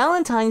 happy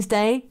Valentine's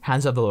Day.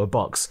 Hands over a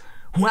box.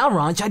 Well,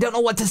 Ranch, I don't know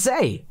what to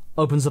say.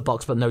 Opens the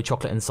box, but no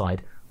chocolate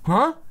inside.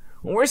 Huh?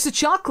 Where's the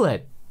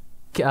chocolate?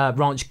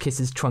 Ranch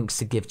kisses Trunks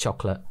to give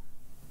chocolate.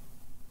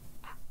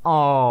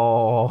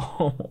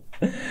 Oh,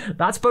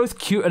 that's both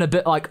cute and a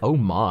bit like, oh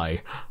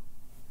my.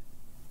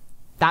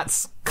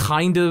 That's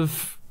kind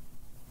of...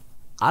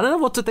 I don't know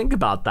what to think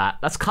about that.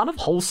 That's kind of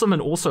wholesome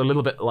and also a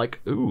little bit like,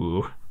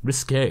 ooh,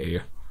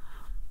 risque.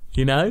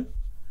 You know?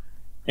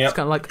 Yep. It's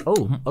kind of like,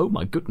 oh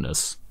my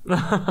goodness.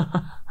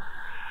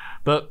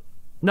 But,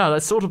 no,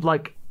 that's sort of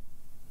like,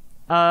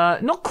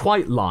 not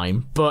quite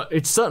lime, but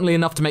it's certainly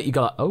enough to make you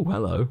go, like, oh,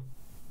 hello.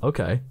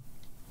 Okay.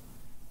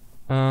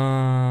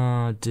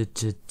 Let's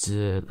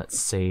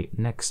see.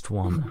 Next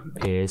one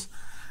is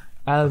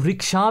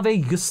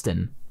Rikshave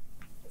Justin.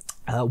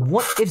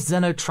 What if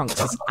Xeno Trunks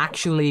is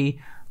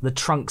actually the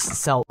Trunks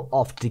sell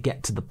off to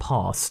get to the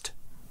past?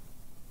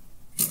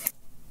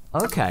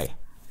 Okay.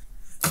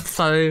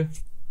 So,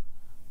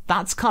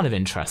 that's kind of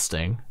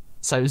interesting.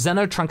 So,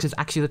 Xeno Trunks is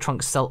actually the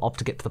Trunks sell off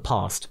to get to the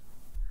past.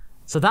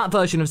 So, that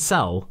version of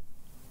Cell...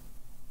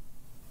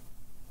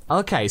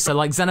 Okay, so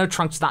like Xeno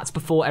Trunks, that's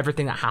before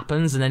everything that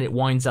happens, and then it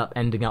winds up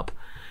ending up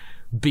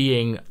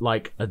being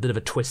like a bit of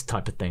a twist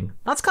type of thing.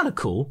 That's kind of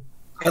cool.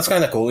 That's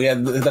kind of cool, yeah,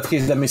 that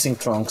he's the missing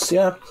Trunks,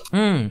 yeah.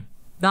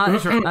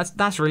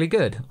 That's really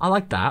good. I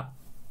like that.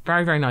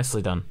 Very, very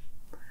nicely done.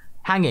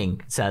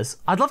 Hanging says,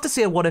 I'd love to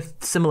see a what if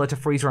similar to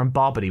Frieza and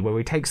Barbary, where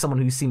we take someone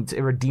who seems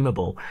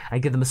irredeemable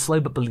and give them a slow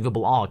but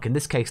believable arc, in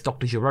this case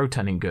Dr. Gero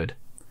turning good.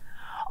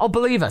 Oh,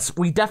 believe us,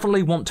 we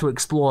definitely want to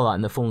explore that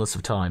in the fullness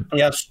of time.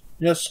 Yes.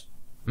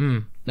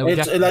 No,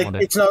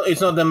 it's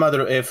not the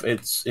matter if,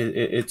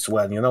 it's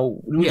when,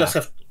 we just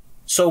have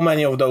so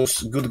many of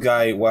those good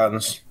guy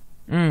ones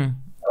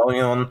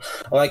going on.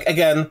 Like,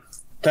 again,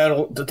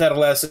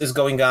 Terrorless is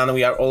going on.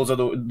 We are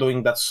also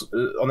doing that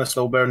on a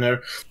slow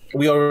burner.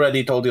 We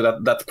already told you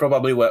that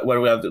probably where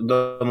we are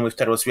done with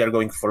Terrorless, we are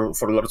going for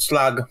Lord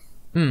Slug.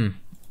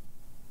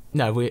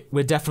 No,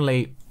 we're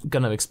definitely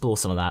going to explore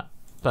some of that.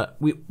 But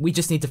we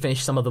just need to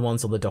finish some of the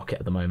ones on the docket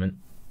at the moment.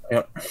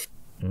 Yep.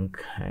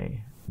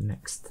 Okay.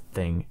 Next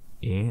thing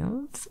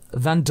is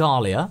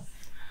Vandalia.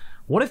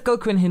 What if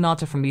Goku and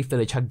Hinata from Leaf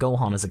Village had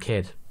Gohan as a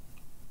kid?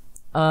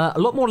 A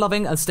lot more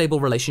loving and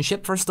stable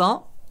relationship for a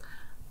start.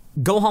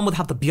 Gohan would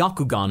have the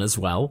Byakugan as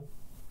well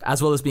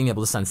as being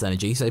able to sense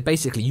energy. So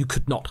basically, you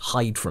could not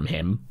hide from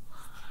him.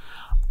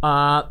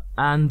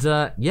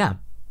 Yeah,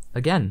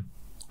 again,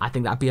 I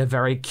think that'd be a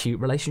very cute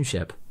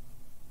relationship.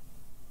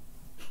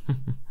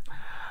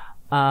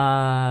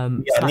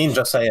 Ninja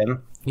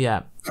Saiyan.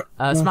 Yeah.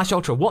 Smash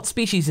Ultra. What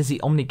species is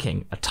the Omni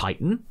King? A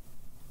Titan?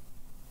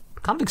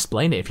 Can't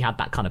explain it if he had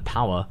that kind of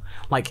power.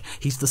 Like,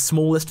 he's the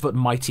smallest but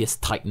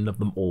mightiest Titan of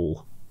them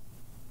all.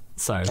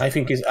 So I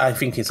think he's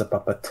a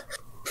puppet.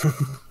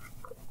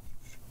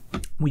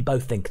 We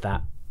both think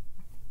that.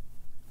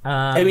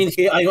 I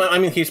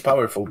mean, he's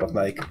powerful, but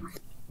like,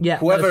 yeah,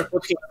 whoever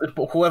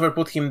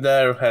put him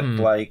there had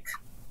like.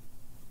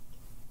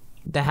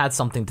 They had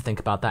something to think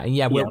about that, and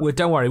we're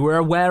don't worry, we're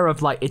aware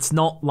of like it's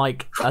not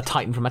like a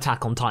Titan from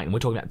Attack on Titan. We're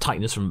talking about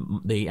Titans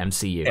from the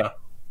MCU.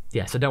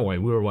 Yeah, so don't worry,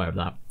 we're aware of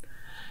that.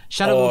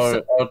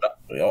 Or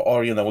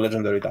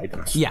Legendary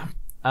Titans. Yeah,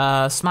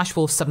 Smash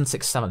Wolf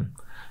 767.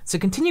 So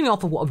continuing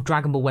off of what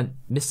Dragon Ball went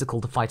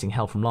mystical to fighting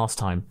hell from last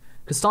time,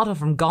 could start off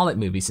from Garlic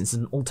movie since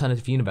it's an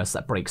alternative universe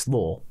that breaks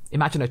law.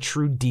 Imagine a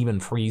true demon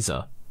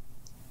Frieza.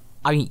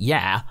 I mean,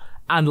 yeah,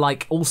 and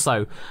like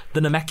also the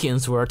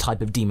Namekians were a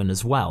type of demon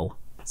as well.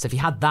 So if you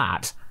had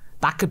that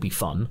could be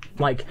fun.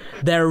 Like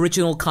their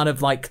original kind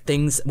of like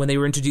things when they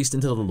were introduced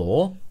into the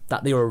lore,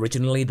 that they were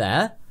originally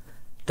there,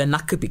 then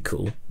that could be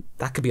cool.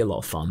 That could be a lot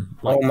of fun.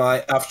 Like, oh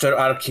my, after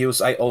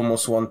Arceus, I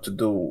almost want to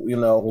do,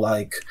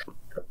 like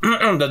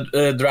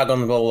the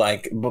Dragon Ball,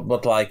 like,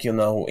 but like,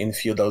 in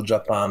feudal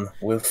Japan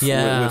with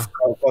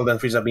Cold and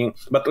Frieza being,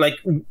 but like,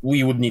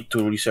 we would need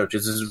to research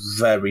this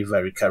very,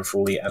 very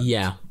carefully. And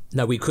yeah.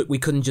 No, we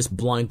couldn't just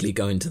blindly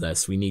go into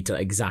this. We need to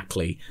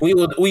exactly. We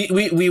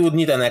would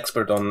need an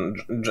expert on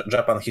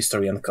Japan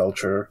history and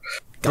culture.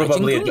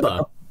 Probably.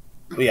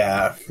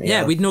 Yeah.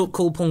 Yeah, we'd not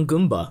call upon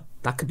Goomba.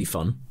 That could be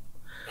fun.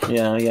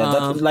 Yeah.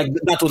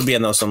 That would be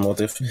an awesome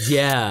motive.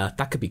 Yeah,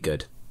 that could be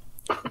good.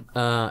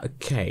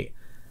 Okay,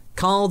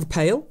 Carl the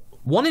Pale.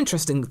 One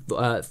interesting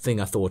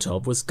thing I thought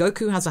of was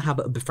Goku has a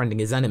habit of befriending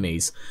his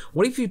enemies.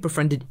 What if he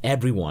befriended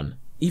everyone,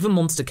 even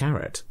Monster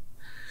Carrot?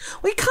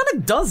 Well, he kind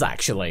of does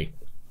actually.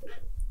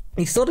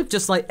 He's sort of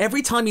just like,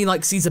 every time he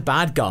like sees a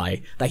bad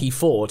guy that he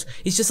fought,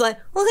 he's just like,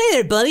 "Well, hey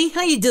there, buddy,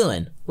 how you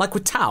doing?" Like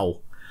with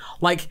Tao.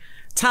 Like,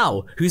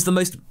 Tao, who's the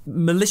most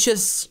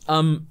malicious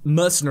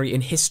mercenary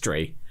in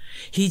history,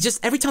 he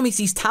just, every time he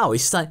sees Tao,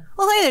 he's just like,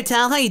 "Well, hey there,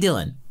 Tao, how you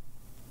doing?"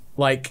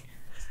 Like,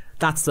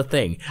 that's the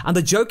thing. And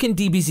the joke in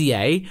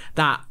DBZA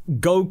that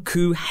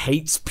Goku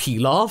hates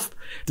Pilaf,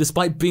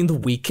 despite being the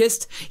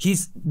weakest,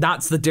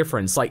 that's the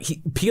difference. Like,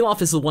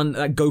 Pilaf is the one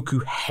that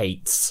Goku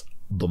hates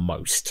the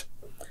most,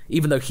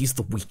 even though he's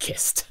the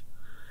weakest.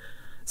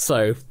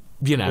 So,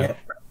 yeah.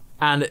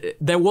 And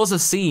there was a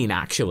scene,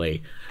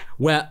 actually,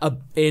 where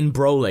in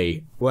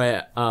Broly,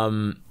 where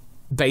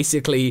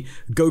basically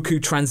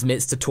Goku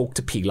transmits to talk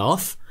to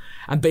Pilaf,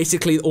 and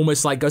basically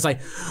almost like goes like,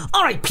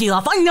 "All right,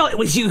 Pilaf, I know it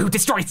was you who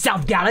destroyed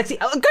South Galaxy."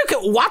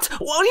 Goku, what?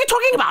 What are you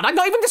talking about? I've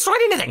not even destroyed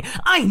anything.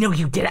 I know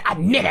you did it.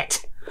 Admit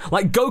it.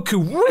 Like,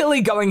 Goku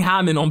really going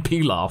ham in on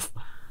Pilaf.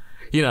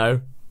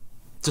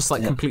 Just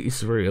like completely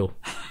surreal.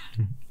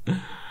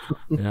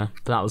 Yeah,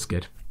 but that was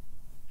good.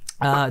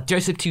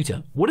 Joseph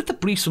Tutor. What if the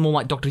briefs were more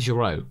like Dr.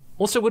 Gero?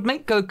 Also, would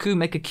make Goku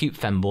make a cute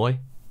femboy?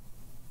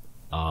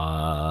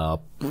 I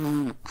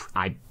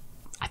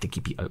think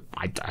he'd be.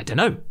 I don't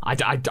know. I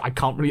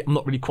can't really. I'm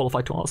not really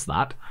qualified to answer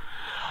that.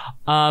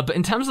 But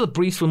in terms of the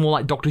briefs were more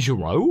like Dr.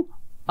 Gero,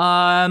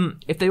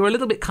 if they were a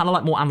little bit kind of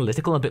like more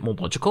analytical and a bit more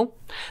logical,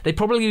 they'd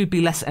probably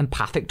be less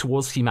empathic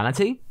towards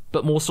humanity,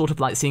 but more sort of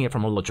like seeing it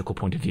from a logical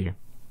point of view.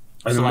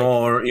 And so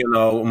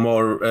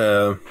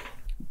more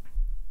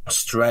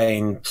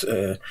strained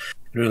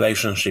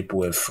relationship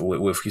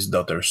with his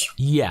daughters.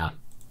 Yeah,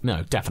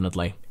 no,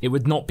 definitely. It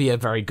would not be a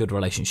very good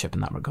relationship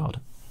in that regard.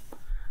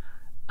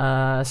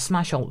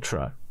 Smash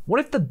Ultra. What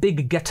if the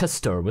Big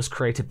Getuster was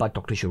created by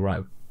Dr.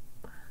 Gero?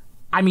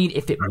 I mean,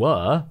 if it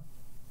were,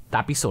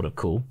 that'd be sort of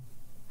cool.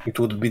 It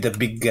would be the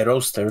Big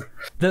Geroster.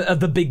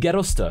 The Big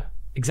Geroster.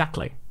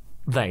 Exactly.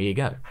 There you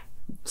go.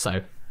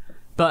 So,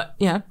 but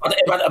yeah.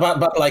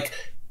 But like,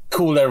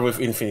 cooler with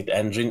Infinite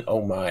Engine.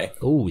 Oh my.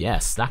 Oh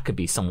yes, that could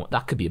be somewhat.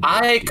 That could be.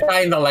 I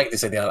kind of like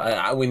this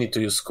idea. We need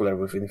to use cooler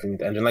with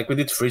Infinite Engine, like we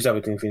did Frieza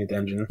with Infinite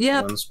Engine.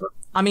 Yeah. Once, but...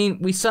 I mean,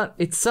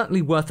 it's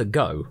certainly worth a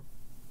go.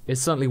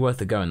 It's certainly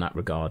worth a go in that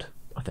regard,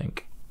 I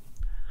think.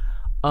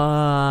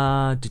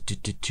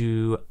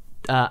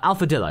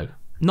 Alphadillo.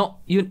 Not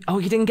you. Oh,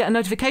 you didn't get a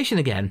notification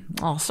again.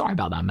 Oh, sorry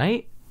about that,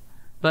 mate.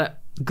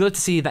 But good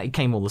to see that it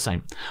came all the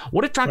same.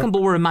 What if Dragon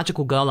Ball were a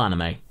magical girl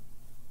anime?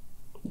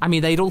 I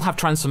mean, they'd all have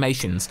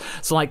transformations.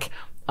 So, like,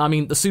 I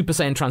mean, the Super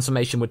Saiyan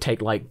transformation would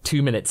take, like,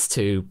 2 minutes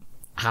to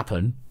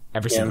happen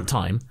every single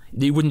time.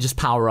 You wouldn't just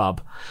power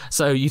up.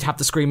 So you'd have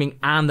the Screaming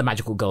and the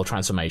magical girl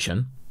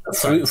transformation.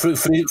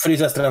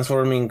 Frieza's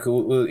transforming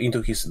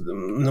into his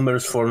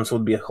numerous forms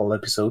would be a whole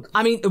episode.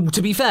 I mean,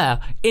 to be fair,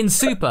 in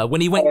Super,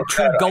 when he went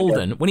True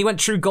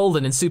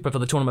Golden in Super for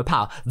the Tournament of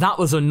Power, that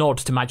was a nod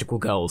to magical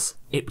girls.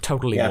 It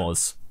totally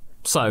was.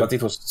 So, but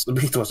it was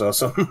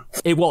awesome.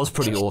 It was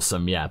pretty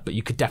awesome, yeah. But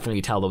you could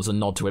definitely tell there was a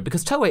nod to it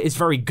because Toei is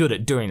very good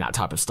at doing that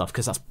type of stuff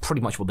because that's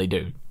pretty much what they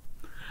do.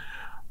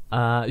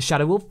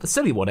 Shadow Wolf, a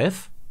silly what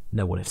if?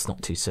 No, what if's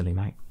not too silly,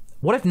 mate.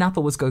 What if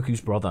Nappa was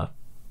Goku's brother?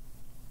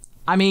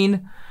 I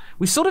mean,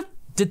 we sort of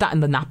did that in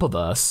the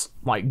Nappaverse.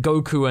 Like,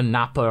 Goku and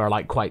Nappa are,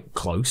 like, quite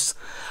close.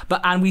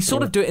 And we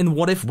sort of do it in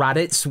What If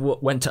Raditz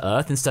went to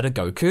Earth instead of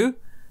Goku.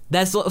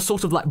 There's a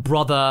sort of, like,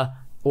 brother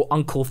or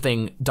uncle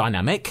thing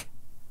dynamic.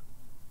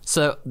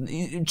 So,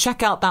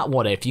 check out that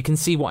What If. You can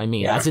see what I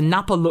mean. Yeah. As in,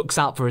 Nappa looks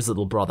out for his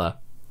little brother.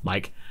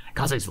 Like,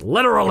 because he's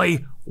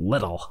literally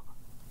little.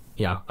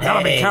 You know, I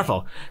gotta be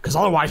careful, because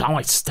otherwise I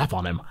might step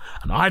on him.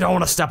 And I don't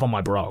want to step on my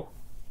bro.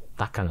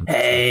 That kind of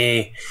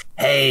Hey,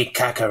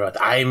 Kakarot,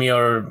 I'm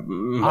your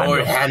more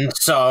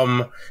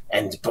handsome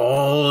and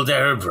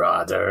bolder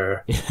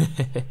brother.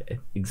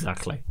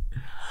 Exactly.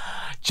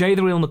 Jay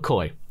the Real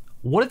McCoy.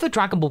 What if the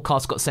Dragon Ball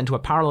cast got sent to a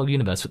parallel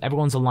universe where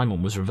everyone's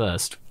alignment was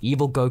reversed?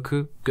 Evil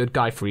Goku, good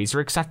guy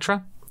Frieza,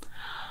 etc.?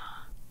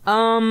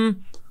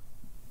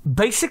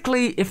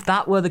 Basically, if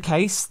that were the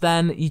case,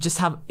 then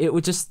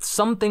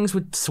some things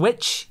would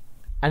switch,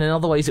 and in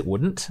other ways it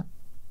wouldn't,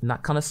 and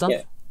that kind of stuff.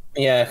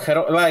 Yeah,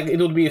 it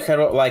would be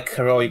heroic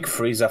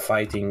Frieza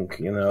fighting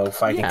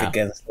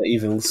against the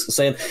evils.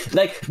 Saying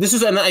like this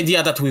is an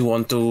idea that we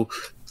want to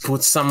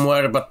put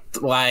somewhere, but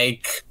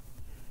like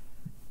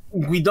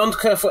we don't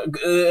have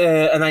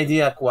an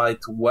idea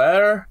quite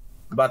where.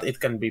 But it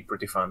can be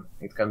pretty fun.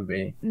 It can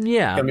be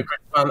pretty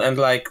fun, and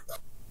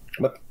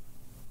but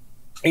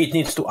it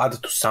needs to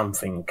add to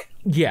something.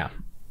 Yeah,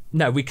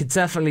 no, we could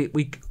definitely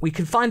we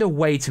could find a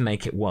way to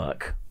make it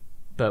work,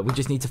 but we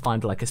just need to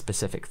find like a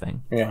specific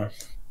thing. Yeah.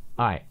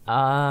 All right,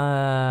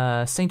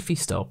 Saint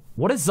Fisto.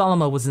 What if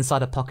Zalama was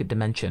inside a pocket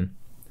dimension?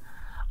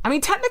 I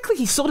mean, technically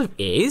he sort of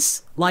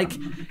is. Like,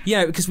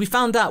 because we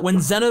found out when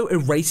Zeno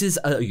erases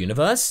a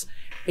universe,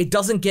 it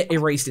doesn't get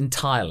erased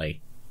entirely.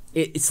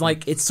 It's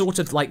sort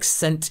of like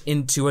sent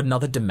into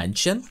another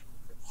dimension.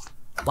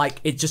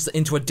 Like, it's just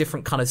into a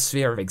different kind of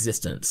sphere of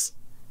existence.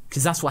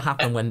 Because that's what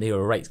happened when they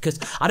were erased. Because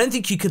I don't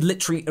think you could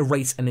literally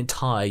erase an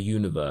entire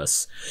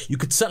universe. You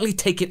could certainly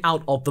take it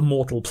out of the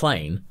mortal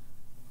plane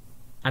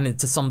and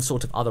into some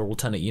sort of other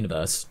alternate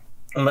universe.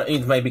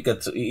 It maybe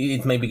gets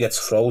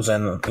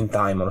frozen in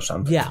time or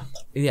something.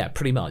 Yeah,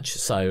 pretty much.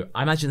 So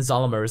I imagine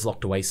Zalama is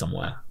locked away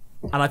somewhere,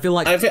 and I feel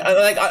like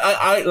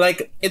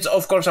it's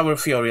of course our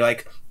theory.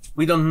 Like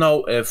we don't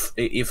know if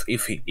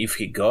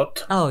he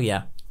got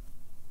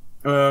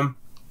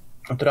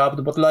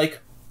trapped, but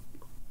like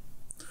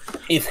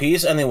if he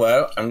is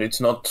anywhere and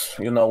it's not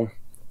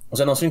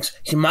Xenosphinx,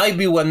 he might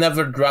be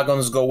whenever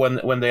dragons go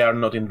when they are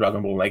not in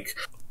Dragon Ball. Like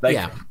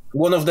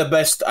one of the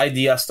best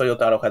ideas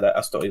Toyotaro had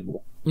as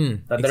Toyotaro.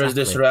 That there is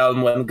this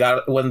realm when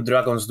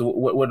dragons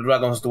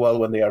dwell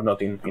when they are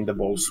not in the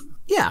balls.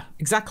 Yeah,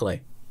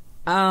 exactly.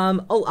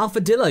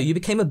 Alphadillo, you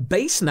became a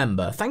base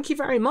member. Thank you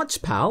very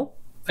much, pal.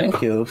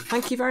 Thank you.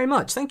 Thank you very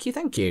much. Thank you.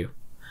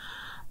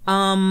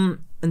 And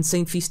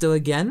Saint Fisto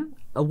again.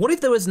 What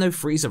if there was no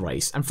Frieza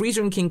race, and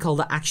Frieza and King Cold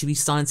are actually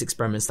science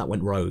experiments that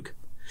went rogue?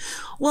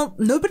 Well,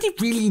 nobody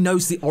really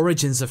knows the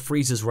origins of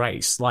Frieza's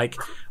race. Like,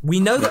 we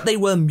know that they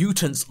were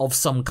mutants of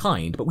some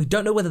kind, but we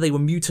don't know whether they were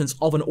mutants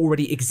of an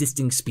already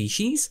existing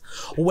species,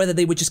 or whether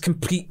they were just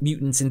complete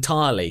mutants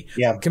entirely.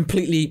 Yeah.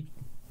 Completely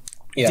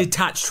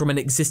detached from an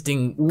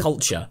existing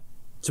culture.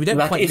 So we don't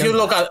quite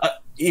know.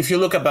 If you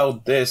look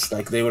about this,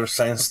 like they were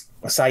science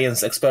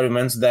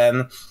experiments,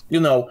 then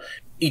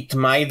it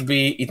might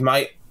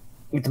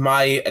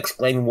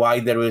explain why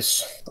there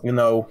is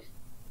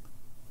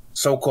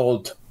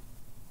so-called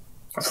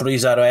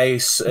Frieza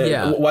race.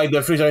 Why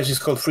the Frieza race is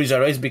called Frieza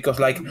race, because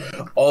like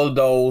all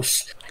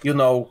those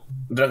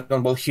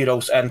Dragon Ball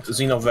heroes and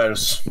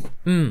Xenoverse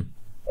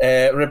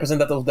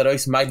representative of the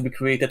race might be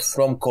created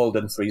from Cold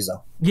and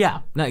Frieza. Yeah,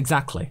 no,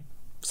 exactly.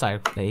 So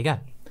there you go.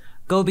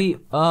 Gobi,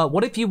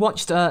 what if you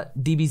watched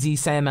DBZ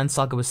Saiyaman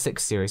Saga with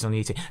 6 series on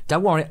YouTube?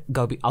 Don't worry,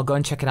 Gobi, I'll go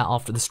and check it out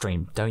after the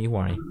stream. Don't you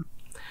worry.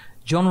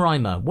 John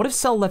Reimer, what if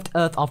Cell left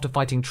Earth after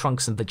fighting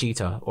Trunks and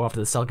Vegeta, or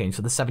after the Cell games,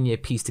 for the 7-year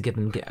peace to give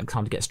them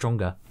time to get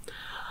stronger?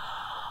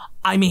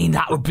 I mean,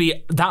 that would be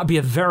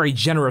a very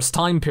generous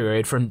time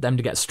period for them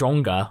to get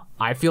stronger.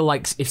 I feel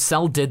like if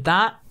Cell did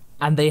that,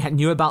 and they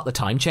knew about the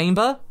time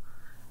chamber,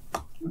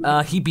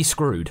 he'd be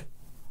screwed.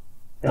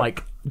 Yeah.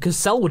 Like, because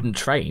Cell wouldn't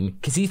train,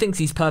 because he thinks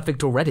he's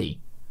perfect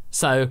already.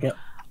 So,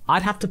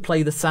 I'd have to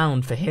play the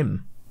sound for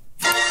him.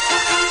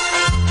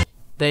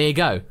 There you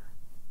go.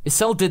 If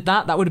Cell did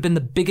that, that would have been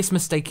the biggest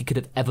mistake he could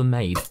have ever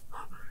made.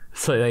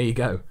 So there you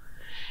go.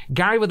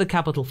 Gary with a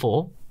capital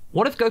 4.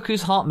 What if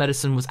Goku's heart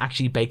medicine was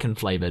actually bacon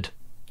flavored?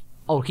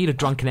 Oh, he'd have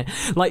drunken it.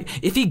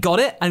 Like, if he got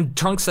it and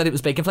Trunks said it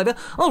was bacon flavored,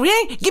 oh,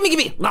 really? Gimme.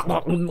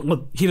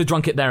 He'd have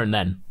drunk it there and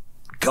then.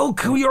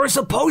 Goku, you're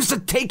supposed to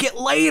take it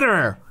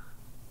later.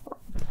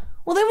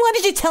 Well, then why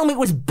did you tell me it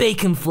was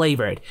bacon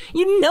flavored?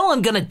 You know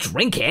I'm gonna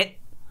drink it.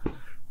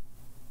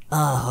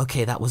 Oh,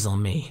 okay, that was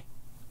on me.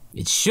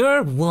 It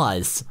sure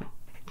was.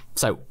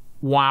 So,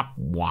 wah.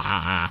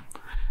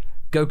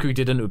 Goku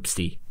did an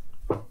oopsie.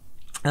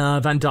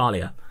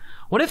 Vandalia.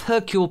 What if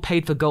Hercule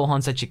paid for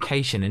Gohan's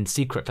education in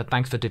secret for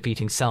thanks for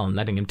defeating Cell and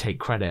letting him take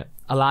credit,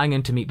 allowing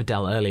him to meet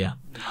Videl earlier?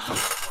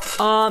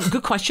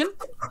 Good question.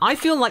 I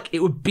feel like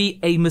it would be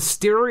a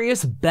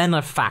mysterious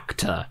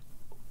benefactor.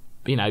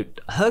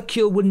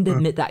 Hercule wouldn't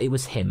admit that it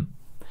was him.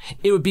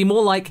 It would be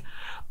more like,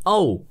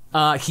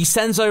 he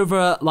sends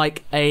over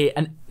like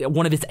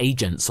one of his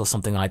agents or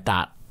something like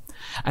that,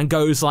 and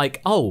goes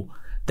like,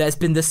 there's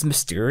been this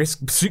mysterious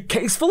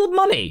suitcase full of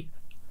money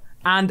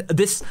and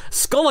this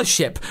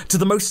scholarship to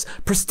the most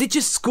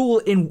prestigious school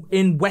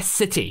in West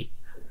City.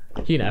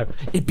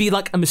 It'd be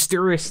like a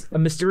mysterious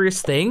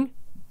thing.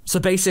 So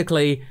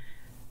basically,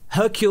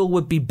 Hercule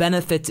would be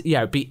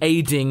be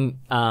aiding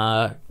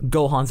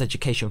Gohan's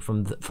education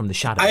from the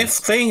shadows. I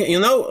think,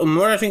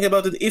 more I think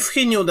about it, if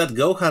he knew that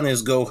Gohan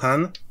is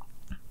Gohan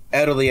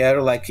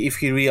earlier, like if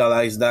he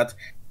realized that,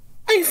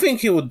 I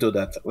think he would do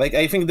that. Like,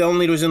 I think the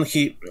only reason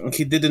he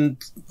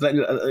didn't,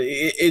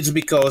 it's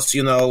because,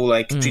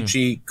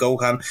 Chi-Chi,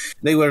 Gohan,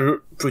 they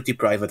were pretty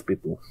private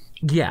people.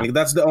 Yeah. Like,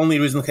 that's the only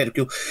reason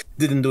Hercule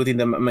didn't do it in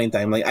the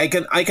meantime. Like,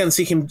 I can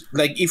see him,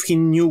 like, if he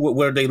knew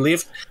where they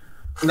lived,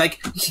 like,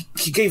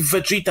 he gave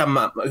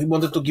Vegeta, he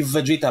wanted to give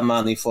Vegeta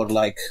money for,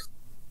 like,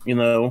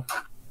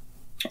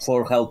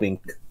 for helping.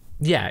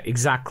 Yeah,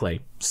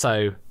 exactly.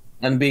 So...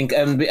 And being,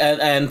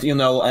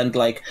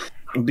 like,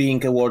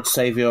 being a world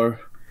savior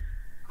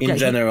in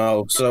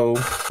general, so...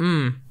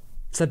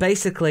 So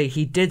basically,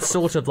 he did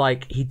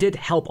he did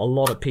help a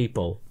lot of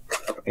people.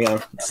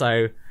 Yeah.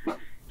 So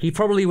he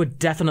probably would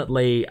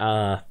definitely, be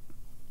wanting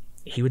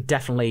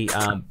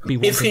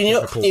if he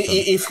knew, to support them.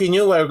 if he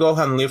knew where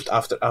Gohan lived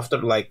after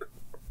like,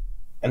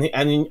 and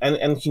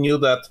he knew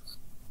that,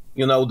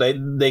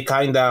 they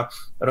kind of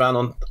ran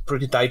on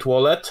pretty tight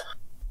wallet,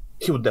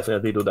 he would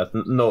definitely do that.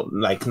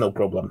 No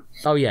problem.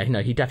 Oh yeah,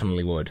 no, he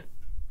definitely would.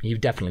 He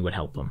definitely would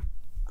help them.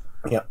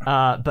 Yeah,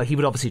 but he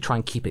would obviously try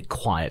and keep it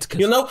quiet.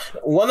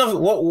 One of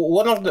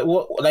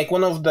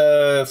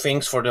the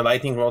things for the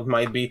lightning rod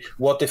might be,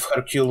 what if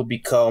Hercule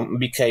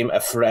became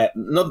a friend,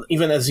 not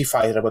even a Z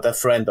fighter, but a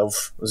friend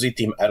of Z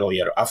Team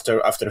earlier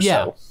after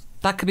Cell.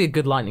 That could be a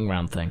good lightning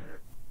round thing.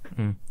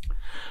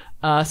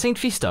 Saint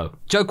Fisto,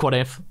 joke. What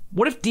if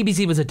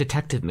DBZ was a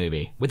detective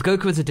movie with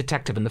Goku as a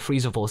detective and the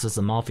Frieza Force as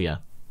the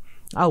mafia?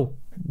 Oh,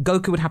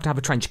 Goku would have to have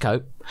a trench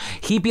coat.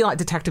 He'd be like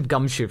Detective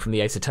Gumshoe from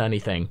the Ace Attorney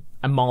thing,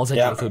 and Mars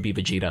Edgeworth would be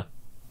Vegeta.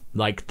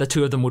 Like, the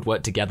two of them would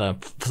work together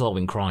for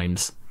solving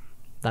crimes.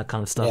 That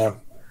kind of stuff.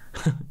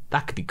 Yeah.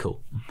 That could be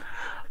cool.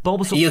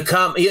 Bulbasaur...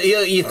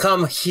 You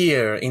come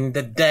here in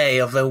the day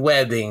of a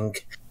wedding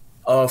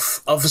of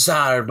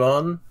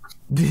Zarbon.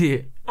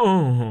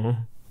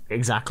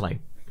 Exactly.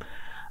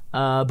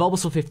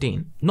 Bulbasaur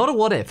 15. Not a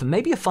what if,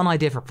 maybe a fun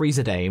idea for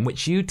Frieza Day, in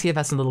which you,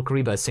 TFS, and Little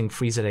Karibo sing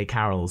Frieza Day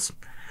carols.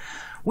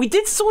 We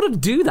did sort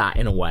of do that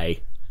in a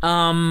way,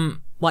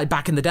 like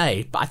back in the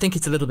day, but I think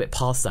it's a little bit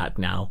past that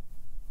now.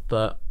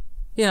 But,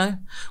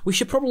 we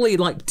should probably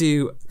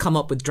come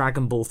up with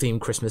Dragon Ball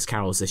themed Christmas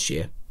carols this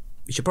year.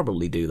 We should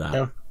probably do that.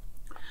 Yeah.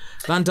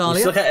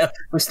 Vandalia?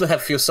 We still have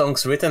a few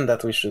songs written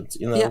that we should,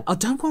 Yeah,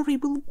 don't worry,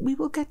 we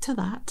will get to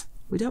that.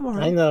 We don't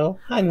worry. I know.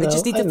 I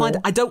just need to find...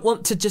 I don't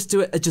want to just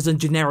do it as just a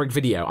generic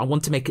video. I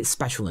want to make it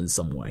special in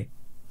some way.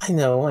 I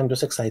know, I'm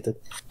just excited.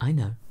 I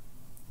know.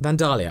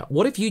 Vandalia,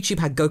 what if YouTube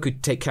had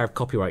Goku take care of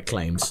copyright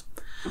claims?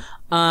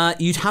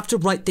 You'd have to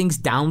write things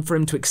down for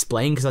him to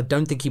explain, because I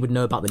don't think he would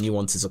know about the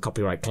nuances of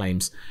copyright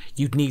claims.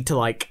 You'd need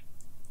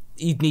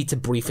to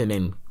brief him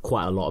in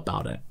quite a lot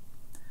about it.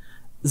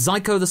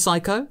 Zyko the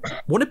Psycho,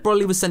 what if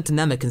Broly was sent to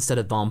Namek instead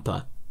of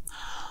Vampa?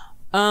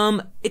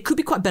 It could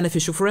be quite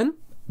beneficial for him.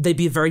 They'd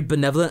be a very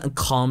benevolent and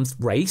calm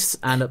race,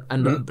 and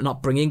an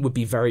upbringing would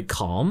be very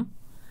calm.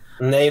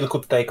 Nail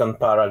could take on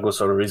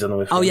Paragus or reason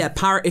with him. Oh yeah,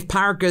 if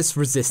Paragus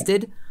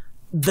resisted,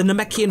 the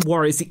Namekian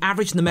warriors, the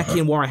average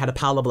Namekian warrior had a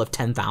power level of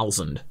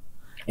 10,000.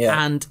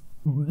 Yeah. And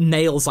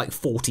Nail's like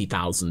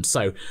 40,000.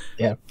 So,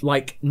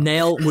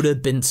 Nail would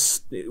have been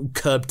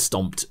curb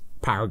stomped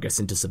Paragus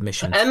into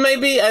submission. And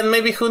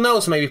maybe who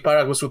knows, maybe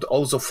Paragus would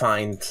also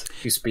find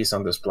his peace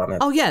on this planet.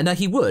 Oh yeah, no,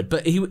 he would,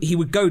 but he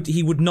would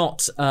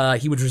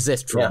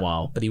resist for a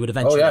while, but he would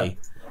eventually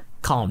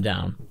calm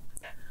down.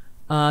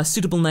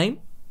 Suitable name?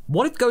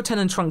 What if Goten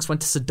and Trunks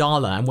went to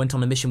Sadala and went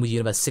on a mission with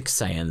Universe 6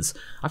 Saiyans?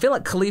 I feel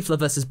like Caulifla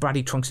versus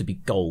Braddy Trunks would be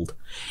gold.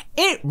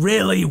 It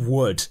really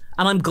would.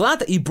 And I'm glad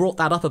that you brought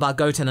that up about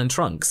Goten and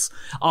Trunks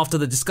after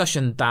the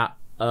discussion that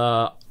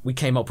we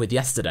came up with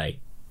yesterday.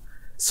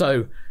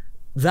 So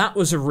that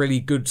was a really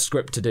good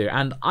script to do.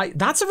 And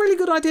that's a really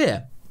good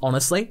idea,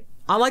 honestly.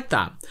 I like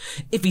that.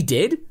 If he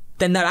did,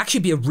 then that'd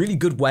actually be a really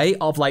good way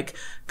of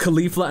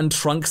Caulifla and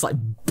Trunks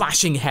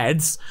bashing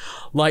heads.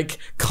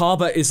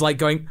 Kaba is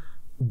going...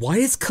 Why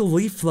is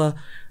Caulifla,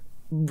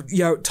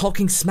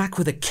 talking smack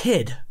with a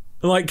kid?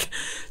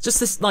 Just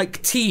this,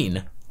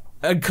 teen.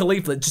 And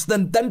Caulifla, just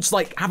them just,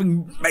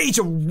 having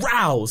major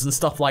rows and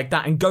stuff like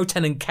that. And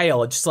Goten and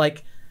Kale are just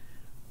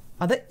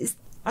are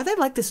they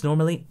like this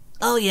normally?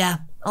 Oh, yeah.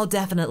 Oh,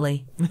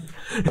 definitely.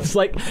 It's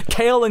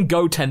Kale and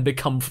Goten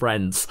become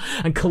friends.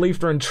 And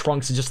Caulifla and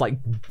Trunks are just,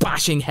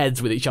 bashing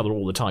heads with each other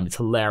all the time. It's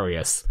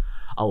hilarious.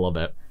 I love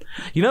it.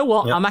 You know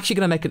what? Yep. I'm actually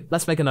going to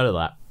let's make a note of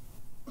that.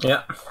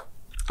 Yeah.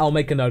 I'll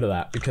make a note of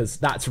that because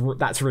that's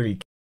really.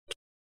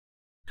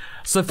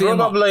 Sophia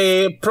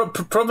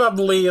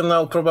probably in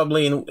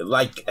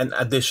an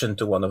addition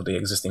to one of the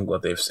existing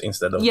what ifs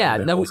instead of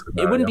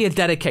it wouldn't be a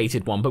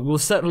dedicated one, but we'll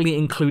certainly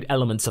include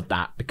elements of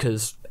that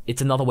because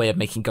it's another way of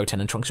making Goten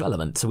and Trunks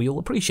relevant, so we all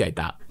appreciate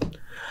that.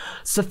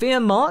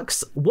 Sophia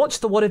Marks, watch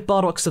the What If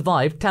Bardock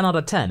Survived, 10 out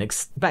of 10,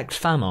 expect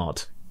fan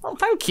art. Oh,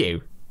 thank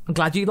you. I'm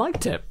glad you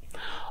liked it.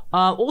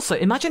 Also,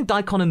 imagine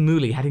Daikon and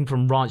Muli heading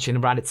from Ranch in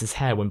Raditz's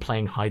hair when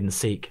playing hide and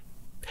seek.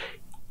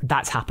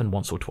 That's happened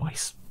once or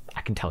twice,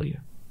 I can tell you.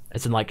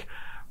 It's in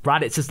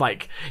Raditz is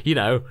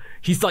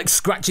he's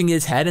scratching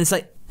his head and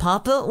it's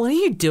Papa, what are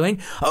you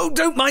doing? Oh,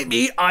 don't mind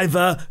me, I've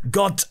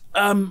got,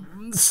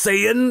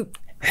 Saiyan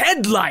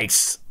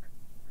headlights.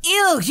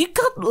 Ew, you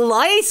got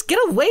lice? Get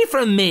away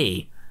from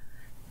me!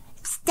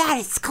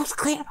 Status, coast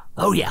clear.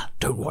 Oh yeah,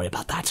 don't worry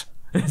about that.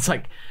 It's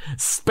like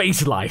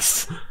space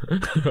lice.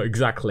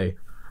 Exactly.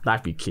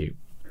 That'd be cute.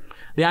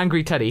 The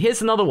Angry Teddy.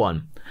 Here's another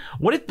one.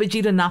 What if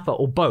Vegeta, Nappa,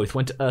 or both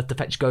went to Earth to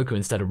fetch Goku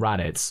instead of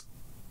Raditz?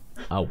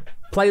 Oh,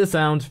 play the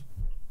sound.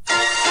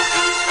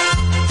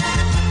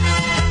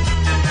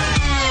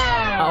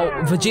 Oh,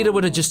 Vegeta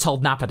would have just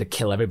told Nappa to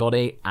kill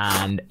everybody,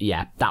 and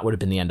yeah, that would have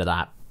been the end of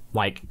that.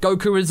 Like,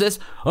 Goku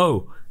resists?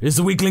 Oh, is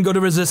the weakling going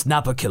to resist?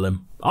 Nappa, kill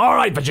him.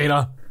 Alright,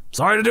 Vegeta.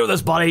 Sorry to do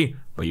this, buddy,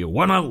 but you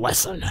wouldn't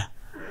listen.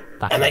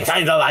 And I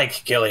kinda like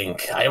killing,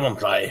 I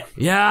won't lie.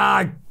 Yeah,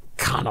 I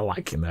kinda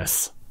liking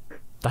this.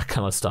 That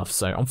kind of stuff.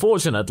 So,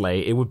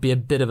 unfortunately, it would be a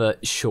bit of a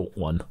short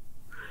one.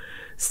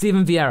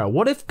 Steven Vieira,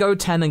 what if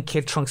Goten and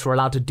Kid Trunks were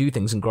allowed to do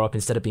things and grow up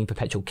instead of being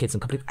perpetual kids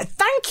and complete...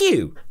 Thank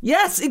you!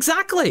 Yes,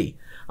 exactly!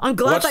 I'm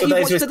glad that you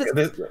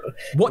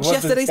watched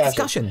yesterday's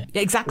discussion.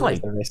 Yeah,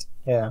 exactly.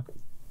 Yeah.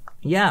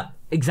 Yeah,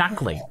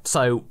 exactly.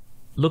 So,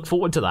 look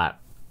forward to that.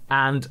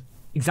 And,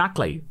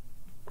 exactly.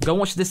 Go and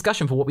watch the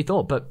discussion for what we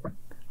thought, but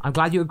I'm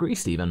glad you agree,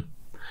 Stephen.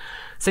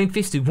 Saint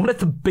Fistu, what if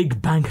the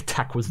Big Bang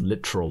Attack was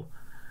literal?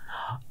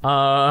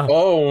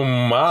 Oh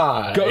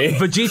my.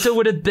 Vegeta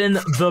would have been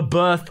the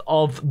birth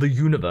of the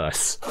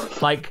universe.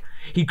 Like,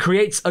 he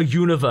creates a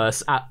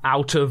universe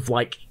out of,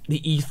 like,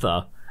 the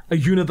ether. A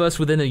universe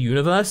within a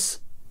universe.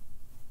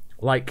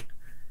 Like,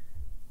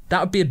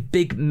 that would be a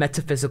big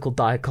metaphysical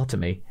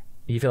dichotomy.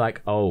 You feel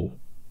like, oh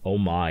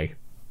my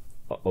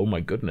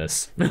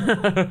goodness.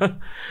 That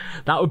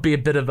would be a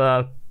bit of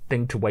a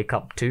thing to wake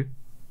up to.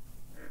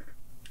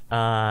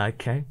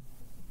 Okay.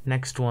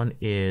 Next one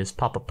is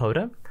Papa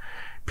Poda.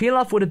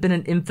 Pilaf would have been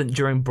an infant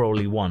during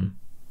Broly 1.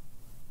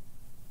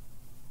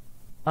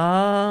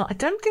 I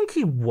don't think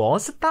he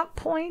was at that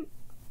point.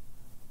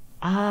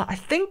 I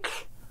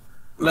think...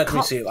 Let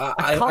me see.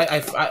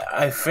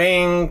 I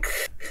think...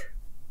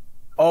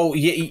 Oh,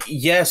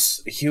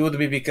 yes, he would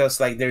be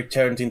because, like, they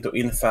turned into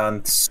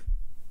infants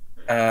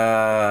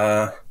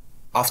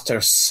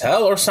after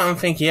Cell or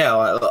something. Yeah,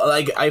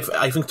 like, I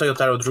think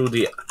Toyotaro drew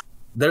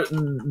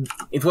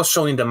it was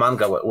shown in the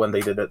manga when they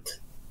did it.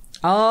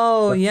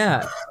 Oh,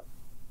 yeah.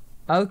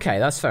 Okay,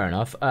 that's fair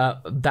enough.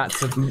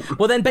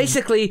 Well, then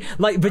basically,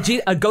 like,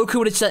 Vegeta, Goku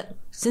would have said,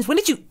 since when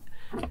did you...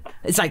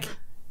 It's like,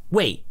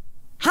 wait,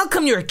 how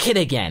come you're a kid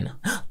again?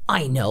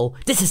 I know,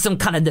 this is some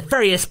kind of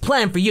nefarious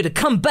plan for you to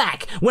come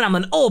back when I'm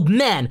an old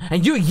man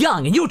and you're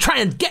young and you'll try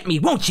and get me,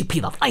 won't you,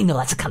 Pilaf? I know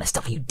that's the kind of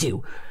stuff you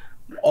do.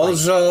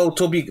 Also,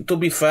 to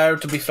be fair,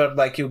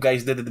 like you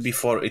guys did it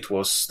before it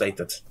was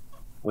stated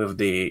with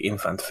the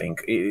infant thing.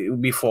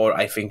 Before,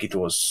 I think it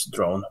was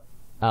drawn.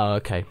 Oh,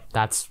 okay.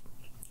 That's...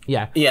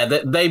 Yeah. Yeah,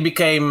 they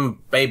became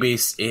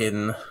babies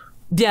in...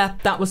 Yeah,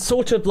 that was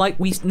sort of like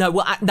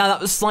no,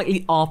 that was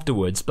slightly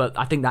afterwards, but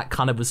I think that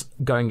kind of was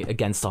going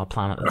against our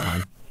plan at the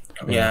time.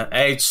 Yeah,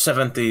 age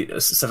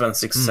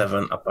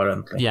 767,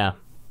 apparently. Yeah.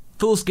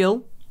 Full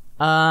skill.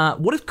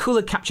 What if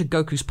Cooler captured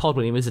Goku's pod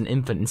when he was an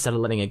infant instead of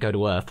letting it go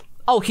to Earth?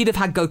 Oh, he'd have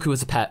had Goku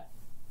as a pet.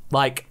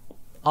 Like,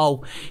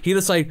 he'd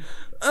have said,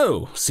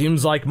 oh,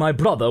 seems like my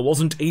brother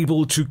wasn't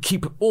able to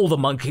keep all the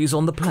monkeys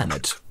on the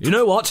planet. You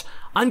know what?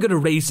 I'm going to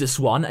raise this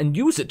one and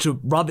use it to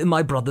rub in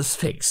my brother's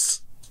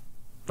face.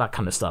 That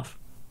kind of stuff.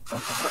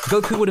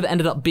 Goku would have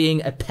ended up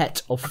being a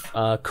pet of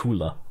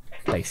Cooler,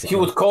 basically. He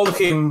would call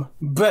him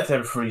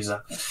Better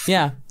Frieza.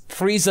 Yeah,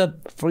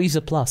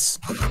 Frieza Plus.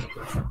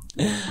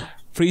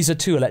 Frieza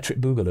 2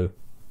 Electric Boogaloo.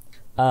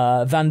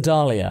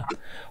 Vandalia.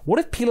 What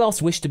if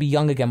Pilaf's wish to be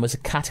young again was a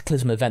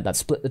cataclysm event that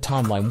split the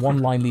timeline, one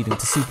line leading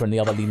to Super and the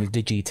other leading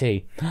to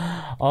GT?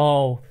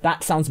 Oh,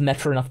 that sounds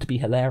meta enough to be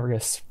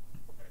hilarious.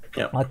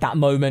 Yeah. Like that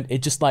moment,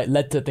 it just like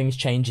led to things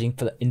changing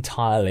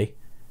entirely.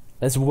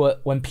 There's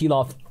when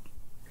Pilaf,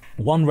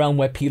 one realm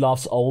where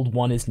Pilaf's old,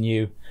 one is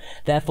new.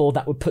 Therefore,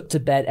 that would put to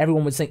bed,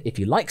 everyone would think, if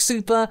you like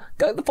Super,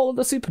 follow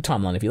the Super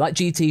timeline. If you like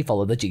GT,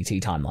 follow the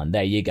GT timeline.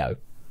 There you go.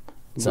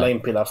 So, blame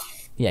Pilaf.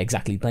 Yeah,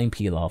 exactly. Blame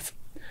Pilaf.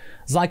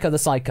 Zyko the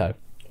Psycho.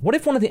 What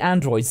if one of the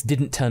androids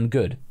didn't turn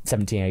good?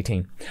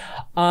 1718.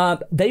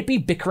 They'd be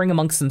bickering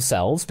amongst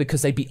themselves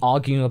because they'd be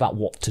arguing about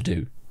what to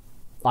do.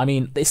 I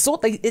mean, it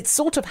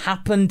sort of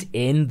happened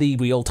in the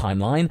real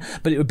timeline,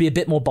 but it would be a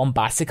bit more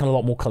bombastic and a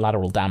lot more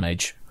collateral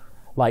damage.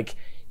 Like,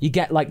 you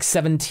get, like,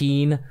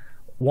 17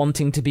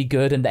 wanting to be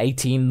good and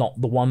 18 not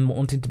the one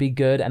wanting to be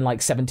good, and,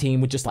 like, 17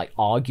 would just, like,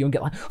 argue and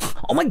get like,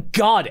 oh my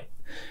god,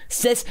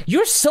 Sis,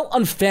 you're so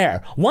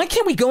unfair. Why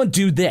can't we go and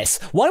do this?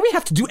 Why do we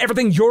have to do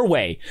everything your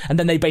way? And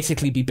then they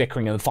basically be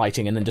bickering and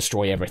fighting and then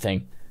destroy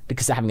everything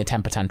because they're having a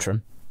temper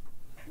tantrum.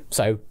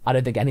 So, I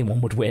don't think anyone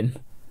would win.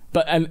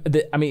 But, I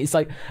mean, it's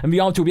like, and the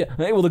answer will be,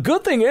 hey, well, the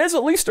good thing is,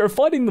 at least they're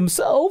fighting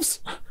themselves.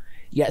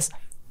 Yes.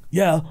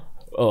 Yeah.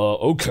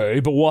 Okay,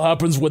 but what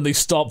happens when they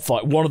stop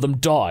fight? One of them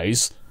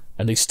dies,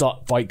 and they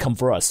stop fight come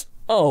for us.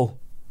 Oh.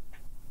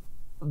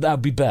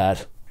 That'd be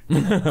bad.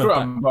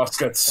 Crumb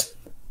baskets.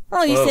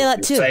 Oh, you say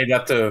that too. Say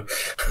that too.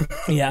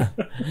 Yeah.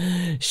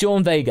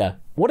 Sean Vega.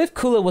 What if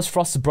Cooler was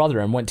Frost's brother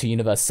and went to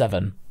Universe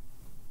 7?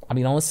 I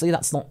mean, honestly,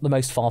 that's not the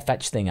most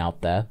far-fetched thing out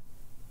there.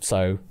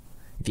 So,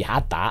 if you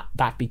had that,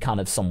 that'd be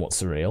kind of somewhat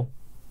surreal.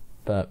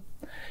 But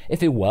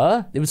if it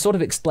were, it would sort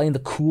of explain the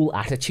cool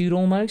attitude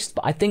almost.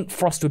 But I think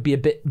Frost would be a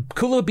bit...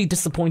 Cooler would be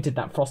disappointed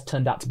that Frost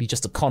turned out to be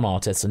just a con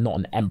artist and not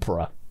an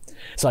emperor.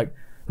 It's like,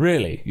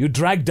 really? You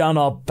dragged down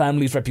our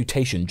family's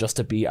reputation just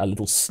to be a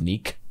little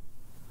sneak?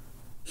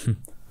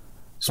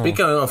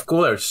 Speaking of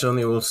Cooler, soon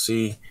you will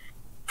see,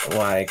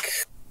 like,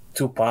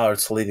 2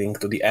 parts leading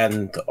to the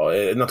end,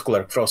 not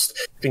Cooler, Frost,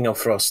 speaking of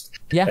Frost,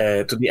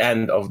 to the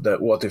end of the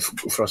What If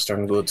Frost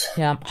Turned Good.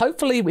 Yeah,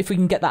 hopefully if we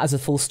can get that as a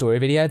full story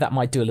video, that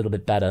might do a little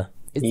bit better.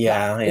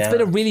 It's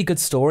been a really good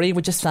story,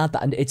 we're just sad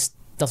that it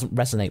doesn't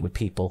resonate with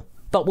people.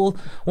 But we'll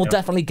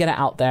definitely get it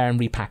out there and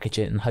repackage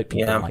it and hope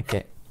people like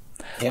it.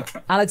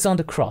 Yep.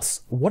 Alexander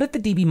Cross, what if the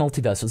DB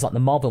multiverse was like the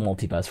Marvel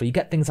multiverse, where you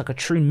get things like a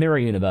true mirror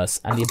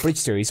universe and the abridged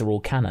series are all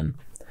canon?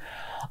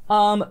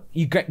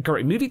 You get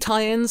great movie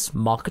tie-ins,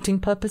 marketing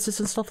purposes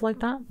and stuff like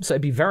that, so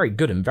it'd be very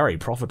good and very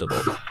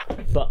profitable.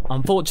 But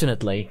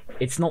unfortunately,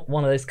 it's not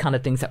one of those kind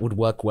of things that would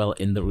work well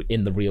in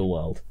the real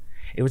world.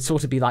 It would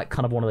sort of be like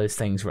kind of one of those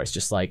things where it's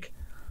just like,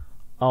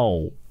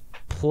 oh,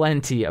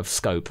 plenty of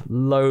scope,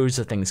 loads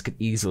of things could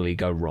easily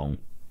go wrong.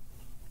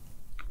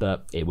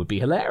 But it would be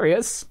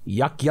hilarious.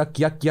 Yuck, yuck,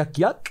 yuck, yuck,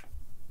 yuck.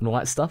 And all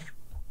that stuff.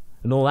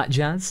 And all that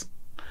jazz.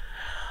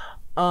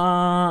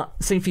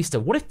 Saint Feaster,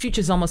 what if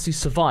future Zamasu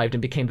survived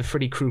and became the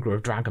Freddy Krueger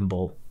of Dragon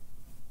Ball?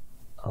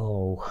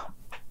 Oh.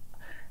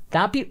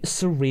 That'd be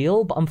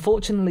surreal, but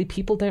unfortunately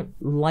people don't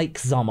like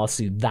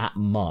Zamasu that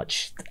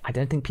much. I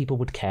don't think people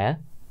would care.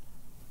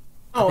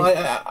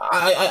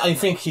 I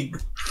think he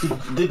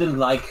didn't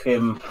like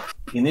him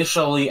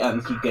initially,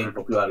 and he gained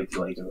popularity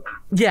later.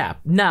 Yeah,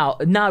 now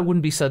it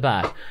wouldn't be so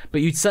bad. But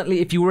you'd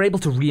certainly, if you were able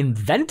to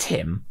reinvent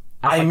him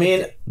as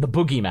the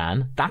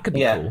boogeyman, that could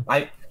be cool.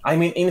 I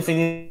mean,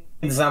 Infinite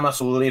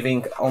Zamasu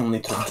living only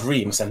through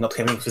dreams and not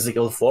having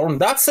physical form,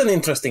 that's an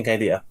interesting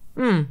idea.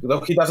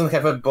 Though he doesn't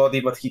have a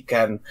body, but he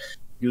can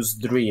use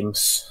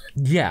dreams.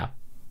 Yeah.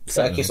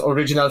 Like his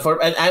original form.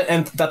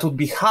 And that would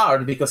be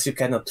hard because you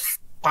cannot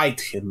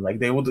fight him. Like,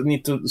 they would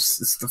need to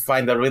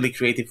find a really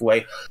creative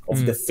way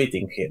of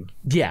defeating him.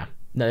 Yeah,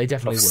 no, they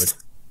definitely would.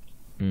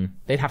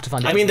 They'd have to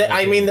find. I mean,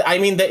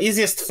 the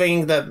easiest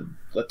thing that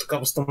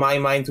comes to my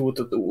mind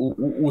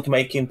would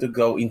make him to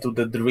go into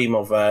the dream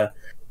of a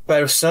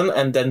person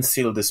and then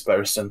seal this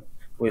person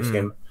with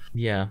him.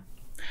 Yeah,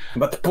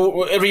 but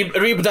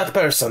rip that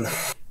person.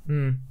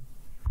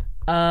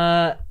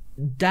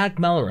 Dag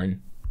Mellerin.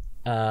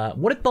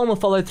 What if Bulma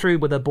followed through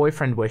with her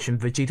boyfriend wish and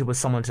Vegeta was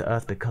summoned to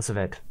Earth because of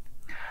it?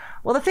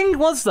 Well, the thing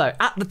was, though,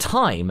 at the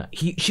time,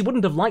 she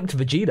wouldn't have liked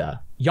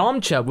Vegeta.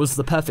 Yamcha was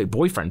the perfect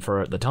boyfriend for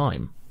her at the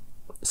time.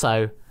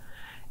 So,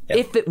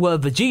 if it were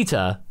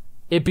Vegeta,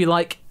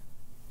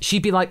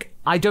 she'd be like,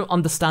 I don't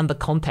understand the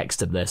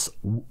context of this.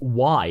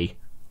 Why?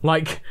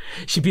 Like,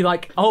 she'd be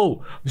like,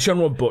 oh,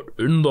 Shenron, but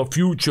in the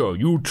future,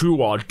 you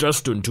two are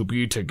destined to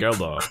be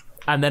together.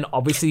 And then,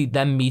 obviously,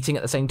 them meeting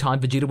at the same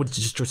time, Vegeta would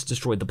just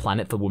destroy the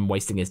planet for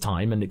wasting his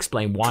time and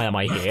explain, why am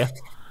I here?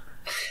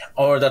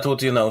 Or that would,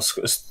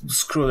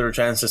 screw their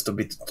chances to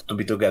be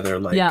together.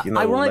 Like, yeah,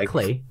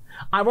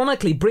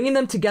 ironically, bringing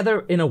them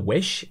together in a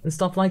wish and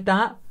stuff like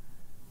that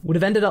would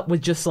have ended up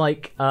with just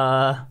like,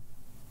 yeah,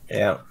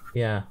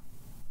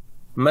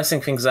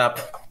 messing things up.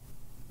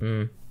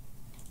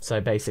 So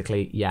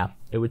basically, yeah,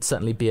 it would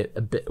certainly be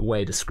a bit a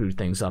way to screw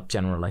things up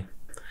generally.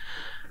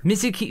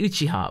 Mizuki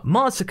Uchiha,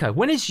 Marsuka,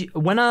 when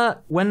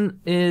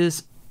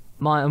is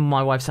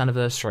my wife's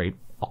anniversary?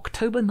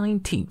 October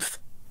 19th.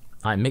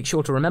 I make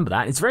sure to remember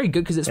that. It's very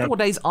good because it's 4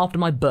 days after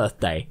my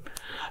birthday.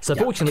 So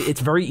fortunately, it's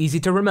very easy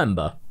to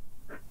remember.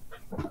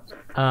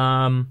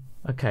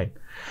 Okay.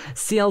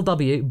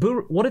 CLW,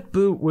 Boo, what if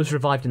Boo was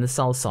revived in the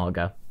Cell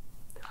Saga?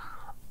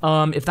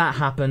 If that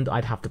happened,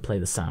 I'd have to play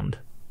the sound.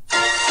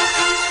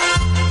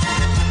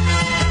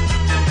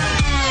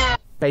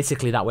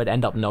 Basically, that would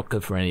end up not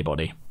good for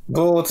anybody.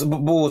 Boo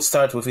would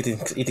start with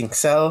eating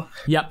Cell.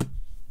 Yep.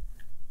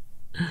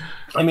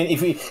 I mean,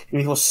 if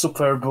it was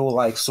Super Boo,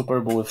 like Super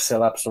Boo with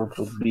Cell Absorb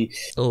would be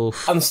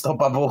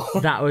unstoppable.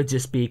 That would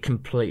just be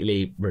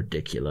completely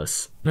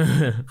ridiculous.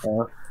 And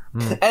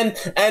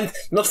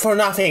not for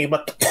nothing,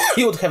 but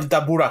you would have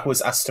Dabura who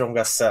is as strong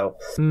as Cell.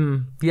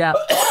 Yeah,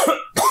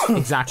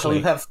 exactly. So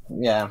you have,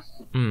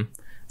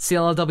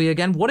 CLW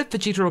again. What if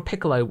Vegeta or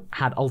Piccolo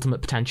had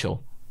ultimate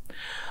potential?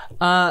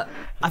 I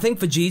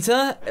think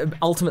Vegeta,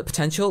 ultimate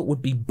potential,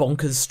 would be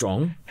bonkers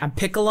strong. And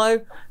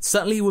Piccolo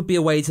certainly would be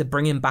a way to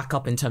bring him back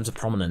up in terms of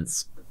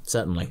prominence.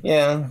 Certainly.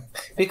 Yeah.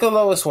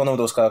 Piccolo is one of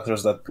those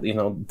characters that,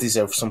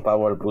 deserve some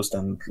power boost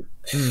and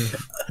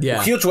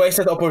huge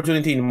wasted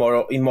opportunity in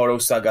Moro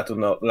Saga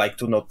to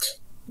not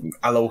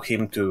allow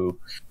him to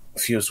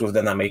fuse with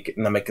the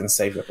Namekian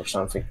Savior or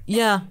something.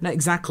 Yeah, no,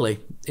 exactly.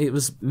 It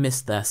was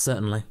missed there,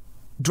 certainly.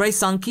 Dre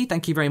Sankey,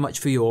 thank you very much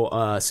for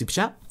your super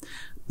chat.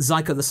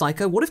 Zyko the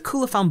Psycho, what if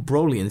Cooler found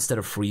Broly instead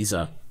of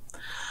Frieza?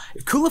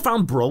 If Cooler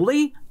found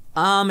Broly,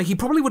 he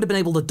probably would have been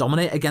able to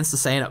dominate against the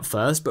Saiyan at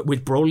first, but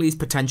with Broly's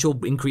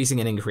potential increasing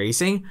and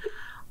increasing,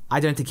 I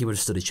don't think he would have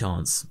stood a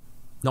chance.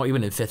 Not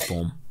even in fifth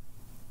form.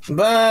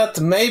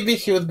 But maybe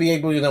he would be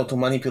able, to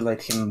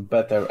manipulate him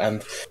better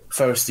and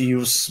first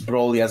use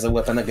Broly as a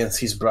weapon against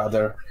his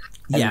brother.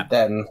 And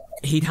then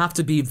he'd have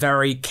to be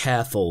very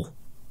careful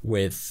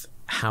with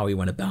how he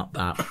went about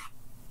that.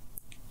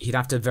 He'd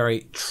have to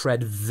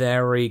tread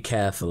very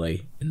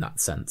carefully in that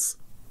sense.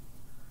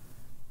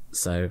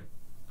 So,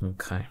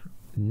 okay.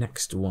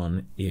 Next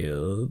one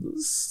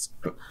is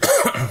Saint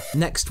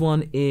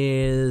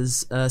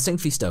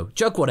Fisto.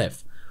 Joke, what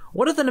if?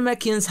 What if the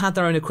Namekians had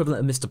their own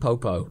equivalent of Mr.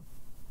 Popo?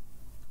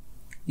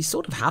 You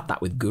sort of had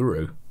that with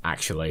Guru,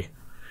 actually.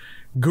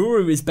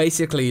 Guru is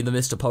basically the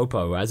Mr.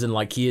 Popo, as in,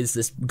 like, he is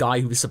this guy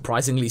who's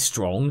surprisingly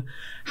strong,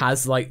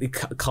 has, like,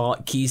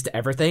 the keys to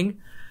everything,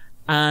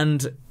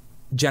 and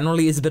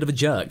generally is a bit of a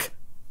jerk.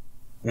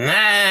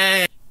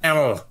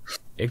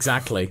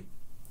 Exactly.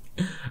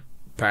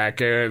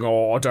 Packing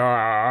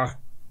order.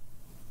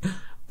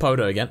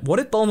 Podo again. What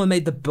if Bulma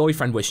made the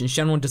boyfriend wish and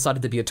Shenron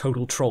decided to be a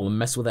total troll and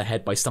mess with her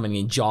head by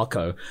summoning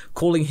Jarko,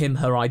 calling him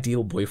her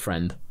ideal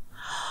boyfriend?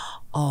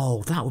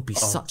 Oh, that would be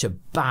such a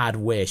bad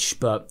wish,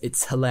 but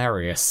it's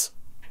hilarious.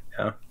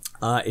 Yeah.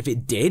 If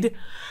it did,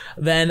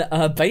 then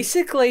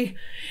basically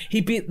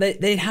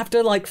they'd have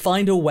to like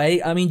find a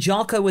way. I mean,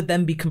 Jarko would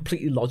then be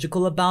completely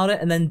logical about it,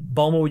 and then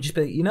Bulma would just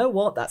be, you know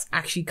what? That's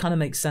actually kind of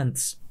makes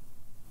sense.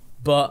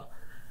 But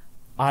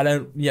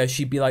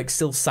she'd be like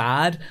still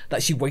sad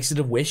that she wasted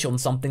a wish on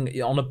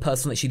a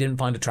person that she didn't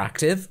find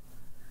attractive,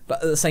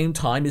 but at the same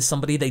time is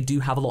somebody they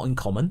do have a lot in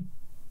common.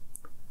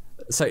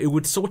 So it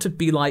would sort of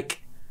be like,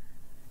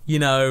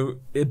 a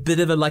bit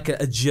of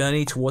a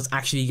journey towards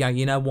actually going,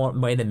 you know what,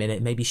 wait a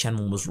minute, maybe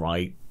Shenron was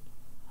right.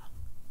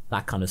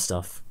 That kind of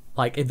stuff.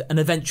 Like an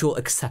eventual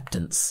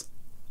acceptance.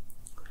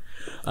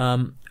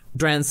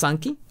 Dran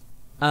Sankey.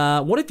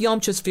 What if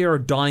Yamcha's fear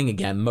of dying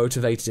again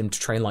motivated him to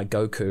train like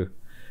Goku?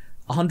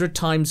 100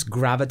 times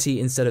gravity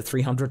instead of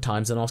 300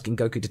 times and asking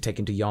Goku to take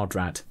him to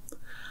Yardrat.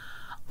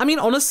 I mean,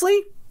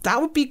 honestly,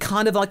 that would be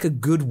kind of like a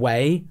good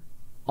way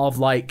of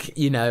like, of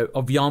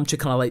Yamcha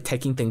kind of like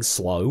taking things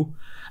slow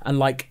and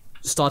like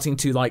starting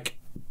to like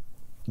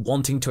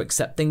wanting to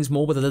accept things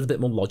more with a little bit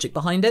more logic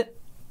behind it.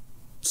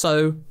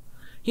 So,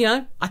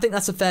 I think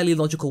that's a fairly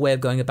logical way of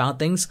going about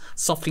things,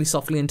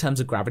 softly in terms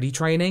of gravity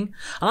training.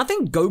 And I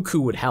think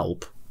Goku would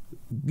help.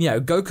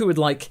 Goku would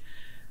like,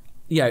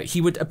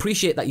 he would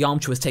appreciate that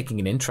Yamcha was taking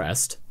an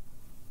interest,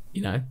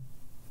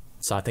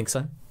 So I think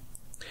so.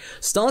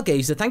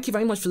 Stargazer, thank you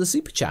very much for the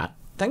super chat.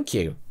 Thank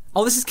you.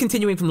 Oh, this is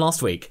continuing from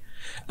last week.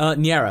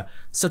 Niera,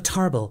 so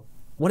Tarble,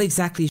 what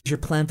exactly is your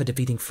plan for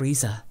defeating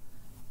Frieza?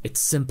 It's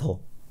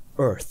simple.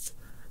 Earth,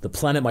 the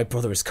planet my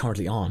brother is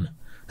currently on,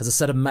 has a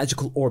set of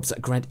magical orbs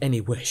that grant any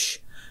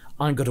wish.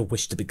 I'm going to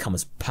wish to become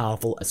as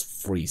powerful as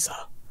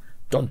Frieza.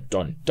 Dun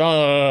dun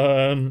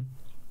dun!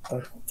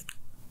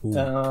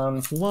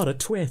 What a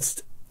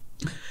twist.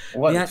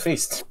 What a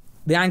twist.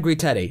 The Angry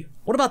Teddy.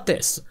 What about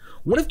this?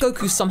 What if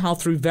Goku somehow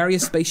through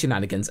various space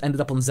shenanigans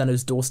ended up on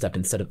Zeno's doorstep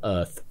instead of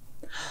Earth?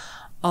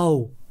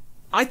 Oh,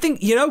 I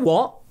think, you know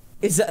what?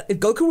 Is that if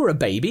Goku were a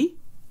baby,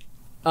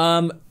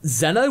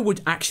 Zeno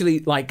would actually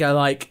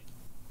go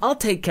I'll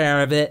take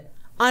care of it.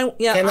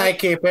 Can I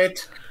keep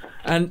it?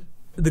 And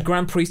the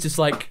Grand Priest is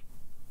like,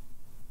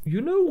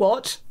 you know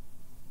what?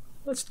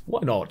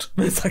 Why not?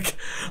 It's like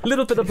a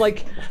little bit of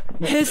like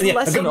his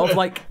lesson of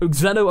like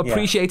Zeno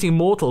appreciating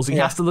mortals. He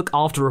has to look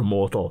after a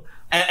mortal.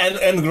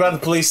 And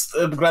Grand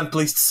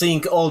Priest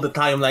seeing all the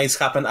timelines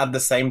happen at the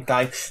same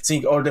time,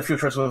 seeing all the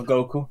futures with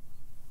Goku.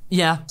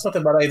 Yeah, it's not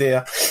a bad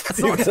idea.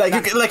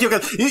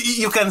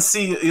 You can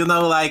see,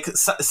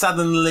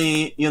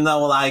 suddenly,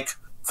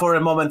 for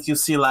a moment you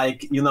see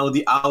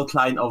the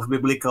outline of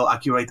biblical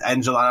accurate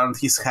angel around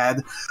his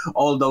head,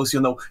 all those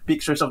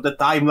pictures of the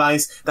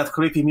timelines, that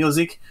creepy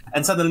music,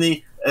 and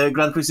suddenly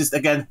Grand Priest is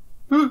again.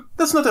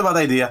 That's not a bad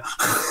idea.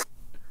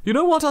 You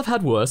know what? I've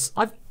had worse.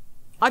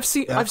 I've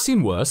seen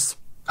worse.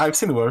 I've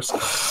seen worse.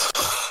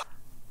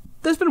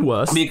 There's been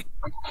worse.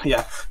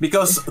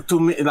 Because to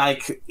me,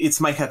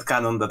 it's my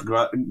headcanon that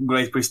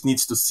Great Priest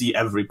needs to see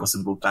every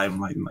possible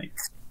timeline.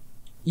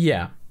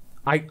 Yeah,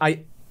 I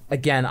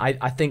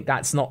think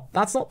that's not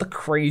the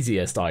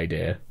craziest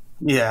idea.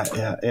 Yeah.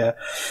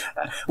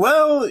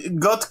 Well,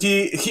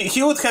 Gotki,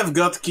 he would have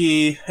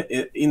Gotki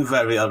in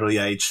very early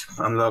age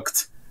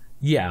unlocked.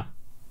 Yeah,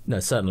 no,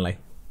 certainly.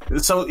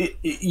 So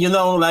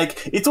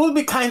it would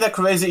be kind of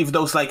crazy if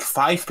those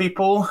 5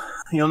 people,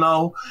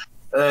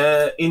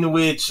 in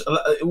which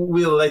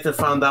we'll later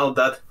find out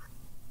that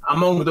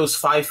among those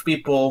 5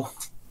 people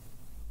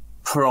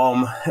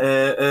from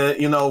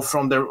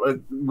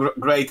the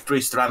Great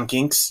Priest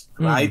rankings,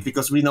 right?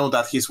 Because we know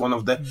that he's one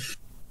of the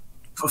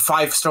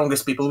 5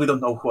 strongest people. We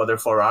don't know who other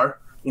 4 are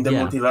in the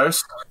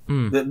multiverse.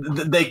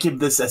 They keep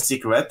this a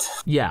secret.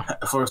 Yeah,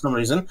 for some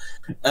reason.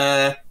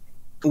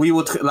 We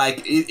would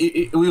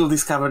we will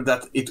discover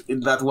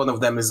that one of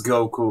them is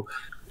Goku.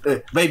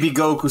 Baby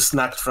Goku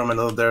snapped from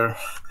another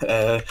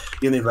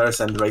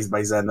universe and raised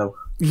by Zeno.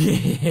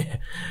 Yeah,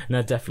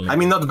 no, definitely. I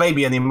mean, not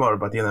baby anymore,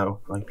 but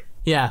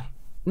Yeah,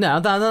 no,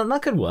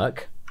 that could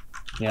work.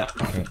 Yeah.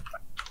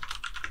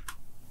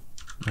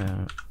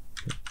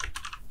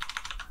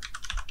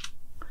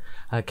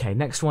 Okay,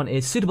 next one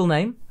is suitable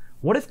name.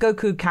 What if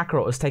Goku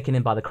Kakarot was taken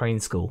in by the Crane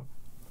School?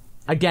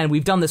 Again,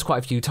 we've done this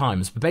quite a few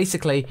times, but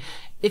basically,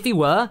 if he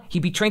were,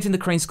 he'd be trained in the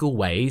Crane School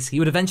ways. He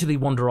would eventually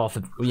wander off,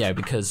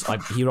 because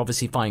he would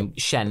obviously find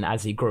Shen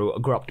as he grew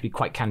up to be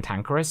quite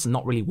cantankerous and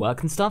not really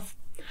work and stuff.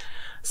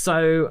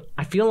 So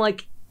I feel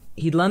like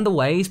he'd learn the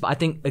ways, but I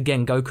think,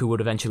 again, Goku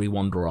would eventually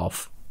wander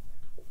off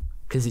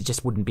because it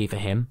just wouldn't be for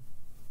him.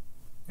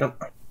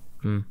 Yep.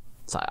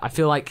 So I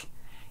feel like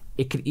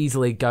it could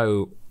easily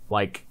go,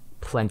 like,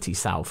 plenty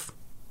south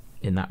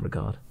in that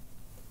regard.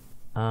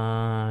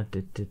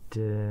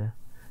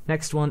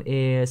 Next one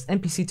is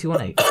NPC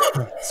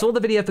 218. Saw the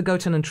video for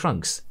Goten and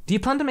Trunks. Do you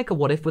plan to make a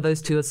what if with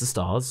those two as the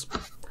stars?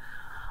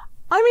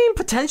 I mean,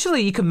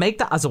 potentially you could make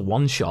that as a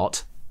one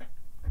shot.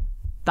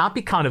 That'd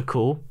be kind of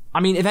cool. I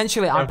mean,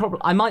 eventually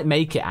I might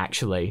make it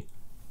actually,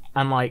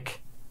 and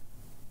like,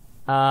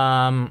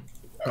 I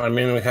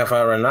mean, we have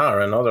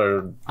RNR and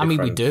other. I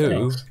mean, we do.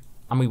 Things.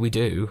 I mean, we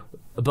do.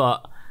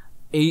 But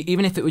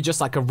even if it were just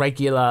like a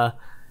regular,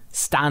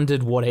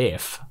 standard what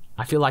if,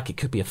 I feel like it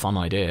could be a fun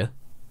idea.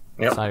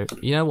 Yep. So,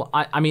 you know what?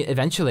 I mean,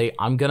 eventually,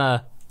 I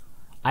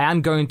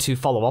am going to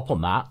follow up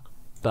on that.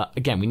 But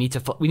again, we need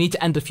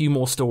to end a few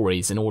more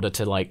stories in order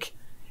to, like,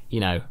 we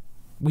don't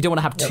want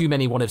to have too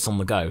many what ifs on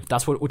the go.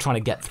 That's what we're trying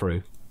to get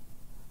through.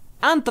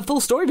 And the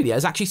full story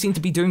videos actually seem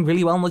to be doing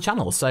really well on the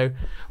channel. So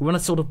we want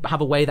to sort of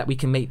have a way that we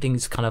can make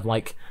things kind of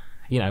like,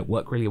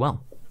 work really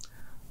well.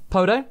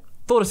 Podo,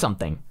 thought of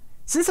something.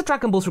 Since the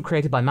Dragon Balls were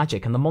created by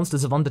magic and the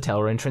monsters of Undertale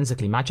are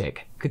intrinsically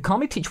magic, could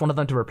Kami teach one of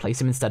them to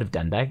replace him instead of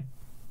Dende?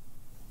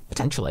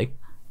 Potentially.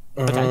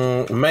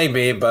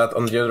 Maybe, but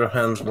on the other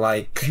hand,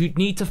 like... You'd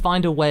need to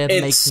find a way of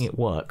making it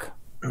work.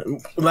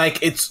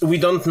 Like, we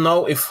don't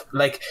know if,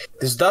 like,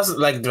 this does,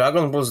 like,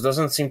 Dragon Balls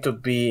doesn't seem to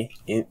be,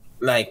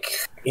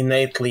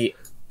 innately,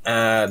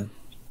 Guardian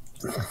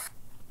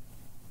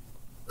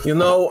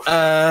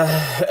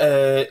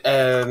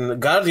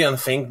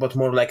thing, but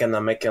more like a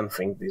Namekian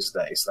thing these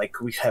days. Like,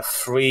 we have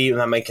 3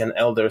 Namekian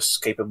elders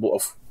capable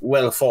of,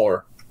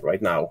 4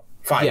 right now.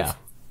 5.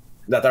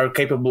 That are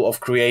capable of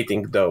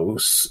creating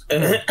those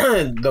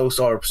those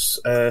orbs.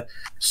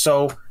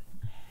 So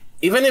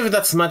even if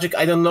that's magic,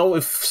 I don't know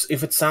if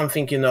it's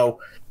something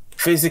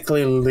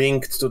physically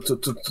linked to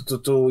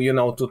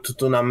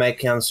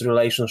Namekian's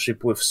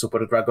relationship with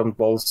Super Dragon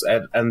Balls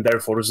and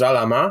therefore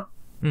Zalama,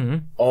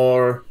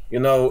 or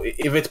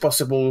if it's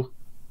possible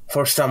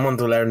for someone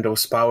to learn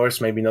those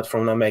powers, maybe not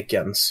from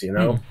Namekians,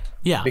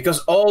 Yeah.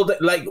 Because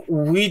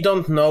we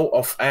don't know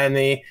of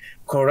any.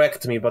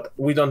 Correct me, but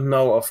we don't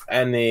know of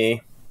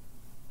any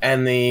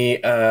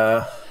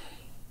Dragon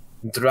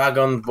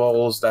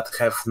Balls that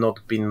have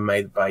not been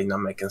made by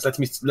Namekians.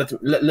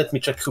 Let me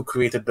check who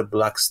created the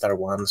Black Star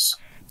ones.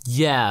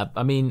 Yeah,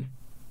 I mean,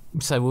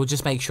 so we'll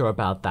just make sure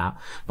about that.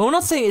 But we're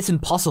not saying it's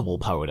impossible,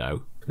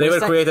 Podo. They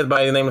were created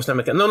by the nameless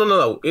Namekian.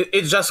 No.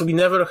 It's just we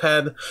never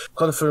had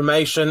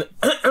confirmation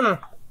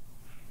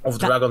of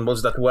Dragon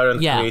Balls that weren't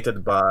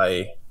created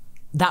by...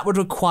 That would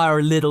require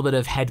a little bit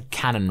of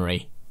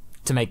headcanonry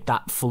to make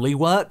that fully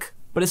work,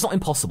 but it's not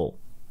impossible.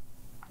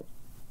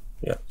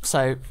 Yeah.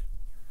 So,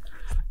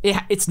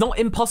 it's not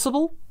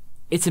impossible,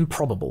 it's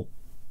improbable.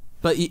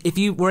 But if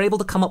you were able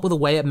to come up with a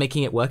way of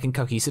making it work and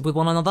cohesive with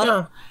one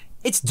another,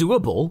 it's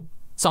doable.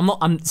 So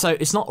so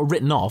it's not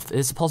written off.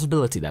 There's a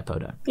possibility there,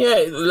 Podo.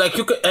 Yeah, like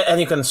you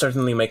can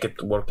certainly make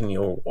it work in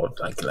your world.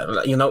 Like,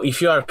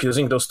 if you are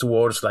using those 2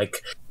 words,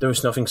 like, there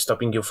is nothing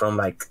stopping you from,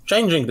 like,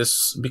 changing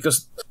this,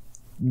 because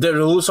the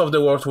rules of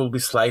the world will be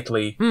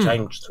slightly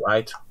changed,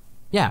 right?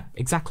 Yeah,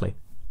 exactly.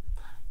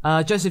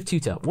 Joseph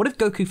Tutor, what if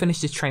Goku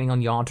finished his training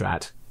on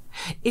Yardrat?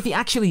 If he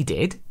actually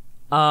did,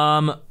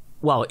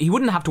 well, he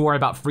wouldn't have to worry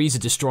about Frieza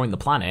destroying the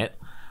planet.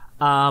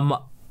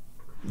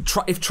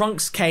 If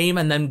Trunks came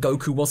and then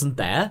Goku wasn't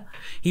there,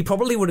 he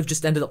probably would have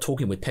just ended up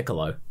talking with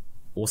Piccolo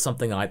or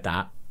something like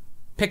that.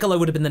 Piccolo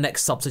would have been the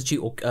next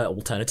substitute or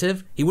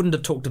alternative. He wouldn't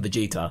have talked to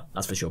Vegeta,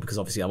 that's for sure, because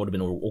obviously that would have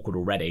been awkward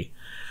already.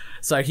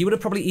 So he would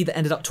have probably either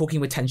ended up talking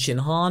with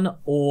Tenshinhan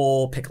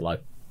or Piccolo.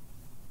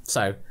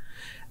 So...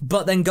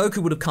 But then Goku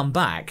would have come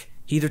back.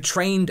 He'd have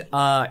trained,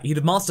 he'd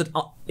have mastered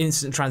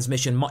instant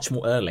transmission much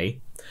more early.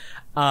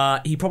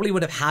 He probably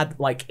would have had,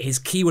 like, his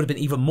ki would have been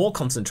even more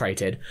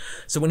concentrated.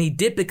 So when he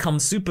did become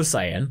Super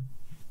Saiyan,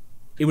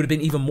 it would have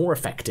been even more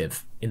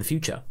effective in the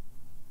future.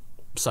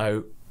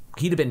 So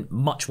he'd have been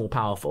much more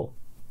powerful.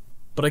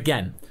 But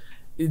again,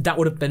 that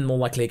would have been more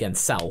likely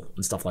against Cell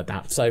and stuff like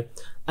that. So,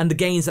 and the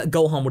gains that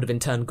Gohan would have in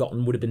turn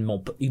gotten would have been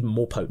even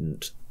more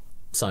potent.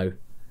 So,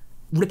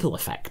 ripple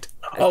effect.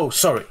 Oh,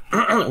 sorry.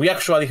 We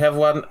actually have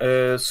one.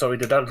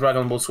 The Dark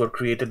Dragon Balls were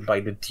created by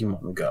the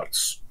Demon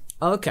Gods.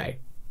 Okay,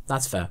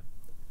 that's fair.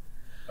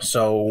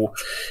 So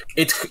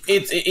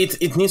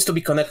it needs to be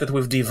connected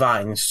with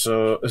divine.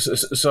 So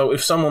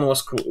if someone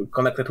was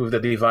connected with the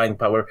divine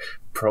power,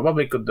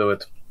 probably could do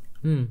it.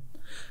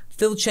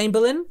 Phil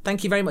Chamberlain,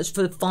 thank you very much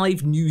for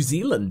 $5 New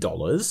Zealand.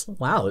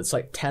 Wow, it's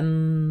like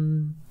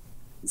 10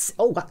 at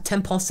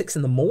 6:10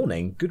 in the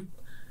morning.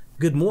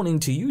 Good morning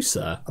to you,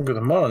 sir.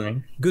 Good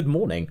morning. Good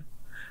morning.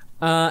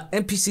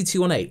 NPC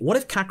 218. What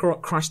if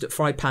Kakarot crashed at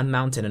Fry Pan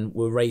Mountain and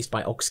were raised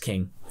by Ox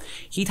King?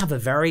 He'd have a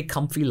very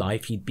comfy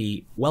life. He'd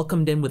be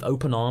welcomed in with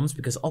open arms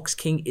because Ox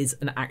King is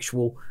an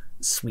actual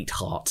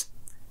sweetheart.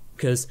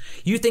 Because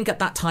you think at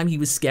that time he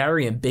was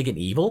scary and big and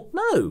evil?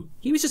 No,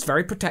 he was just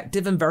very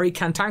protective and very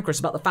cantankerous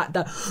about the fact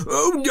that,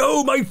 oh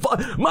no,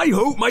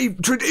 my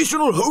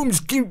traditional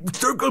home's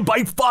circled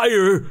by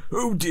fire.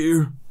 Oh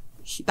dear.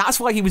 That's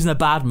why he was in a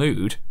bad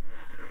mood.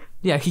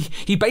 Yeah,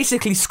 he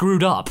basically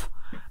screwed up.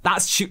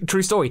 That's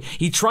true story.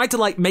 He tried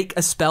to make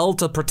a spell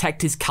to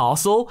protect his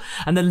castle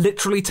and then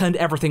literally turned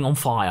everything on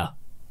fire.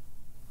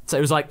 So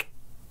it was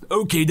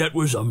okay, that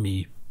was on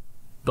me.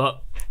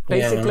 But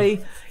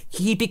basically,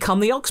 he'd become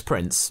the Ox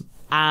Prince,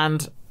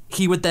 and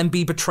he would then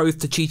be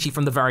betrothed to Chi-Chi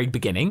from the very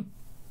beginning,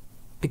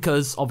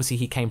 because obviously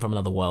he came from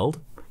another world.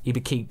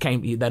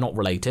 They're not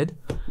related,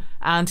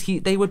 and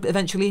they would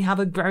eventually have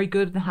a very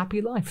good and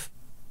happy life,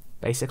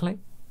 basically.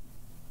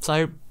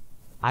 So,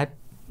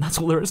 that's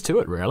all there is to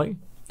it, really.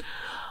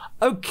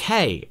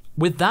 Okay,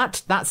 with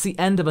that, that's the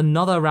end of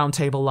another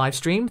Roundtable live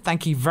stream.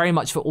 Thank you very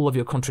much for all of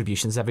your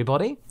contributions,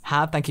 everybody.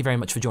 Thank you very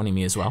much for joining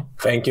me as well.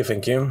 Thank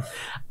you.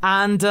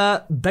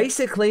 And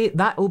basically,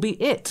 that will be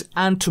it.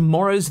 And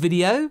tomorrow's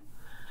video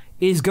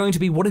is going to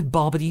be What if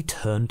Barbary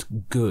turned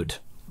good?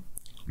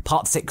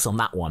 Part 6 on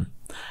that one.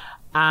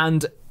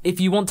 And if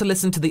you want to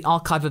listen to the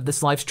archive of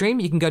this live stream,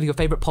 you can go to your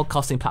favourite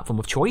podcasting platform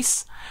of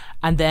choice,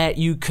 and there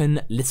you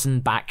can listen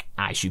back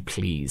as you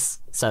please.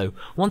 So,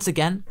 once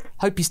again,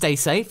 hope you stay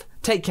safe,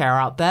 take care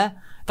out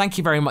there, thank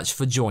you very much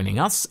for joining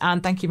us,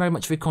 and thank you very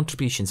much for your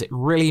contributions. It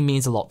really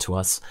means a lot to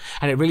us,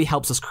 and it really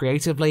helps us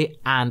creatively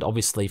and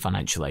obviously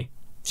financially.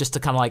 Just to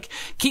kind of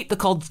keep the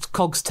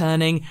cogs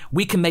turning,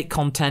 we can make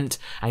content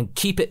and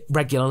keep it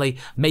regularly,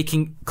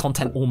 making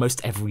content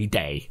almost every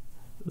day.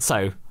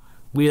 So,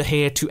 we're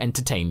here to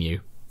entertain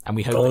you. And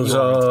we hope that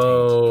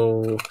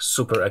you're entertained.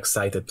 Super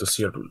excited to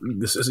see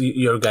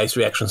your guys'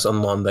 reactions on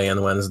Monday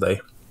and Wednesday.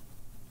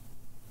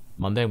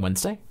 Monday and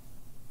Wednesday?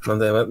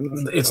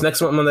 It's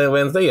next Monday and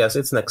Wednesday? Yes,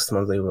 it's next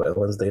Monday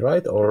Wednesday,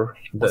 right? Or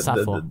what's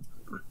that for?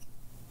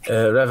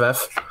 Rev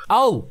F.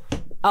 Oh,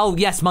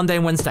 yes, Monday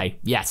and Wednesday.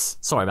 Yes,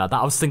 sorry about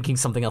that. I was thinking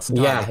something else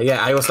entirely.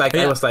 Yeah. I was like,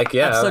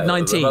 episode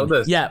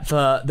 19. Yeah,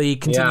 for the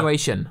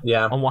continuation.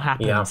 On what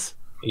happens.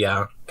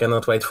 Yeah,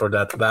 cannot wait for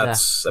that.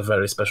 That's a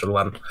very special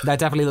one. I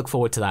definitely look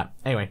forward to that.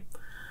 Anyway.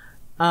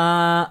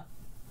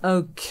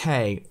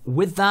 Okay.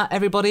 With that,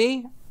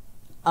 everybody,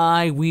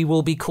 we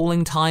will be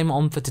calling time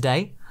on for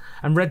today.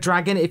 And Red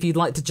Dragon, if you'd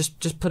like to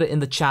just put it in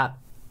the chat,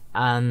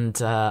 and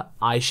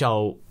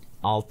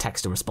I'll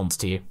text a response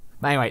to you.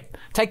 Anyway,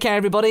 take care,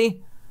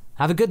 everybody.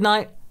 Have a good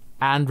night,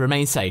 and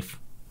remain safe.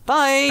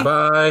 Bye!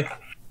 Bye!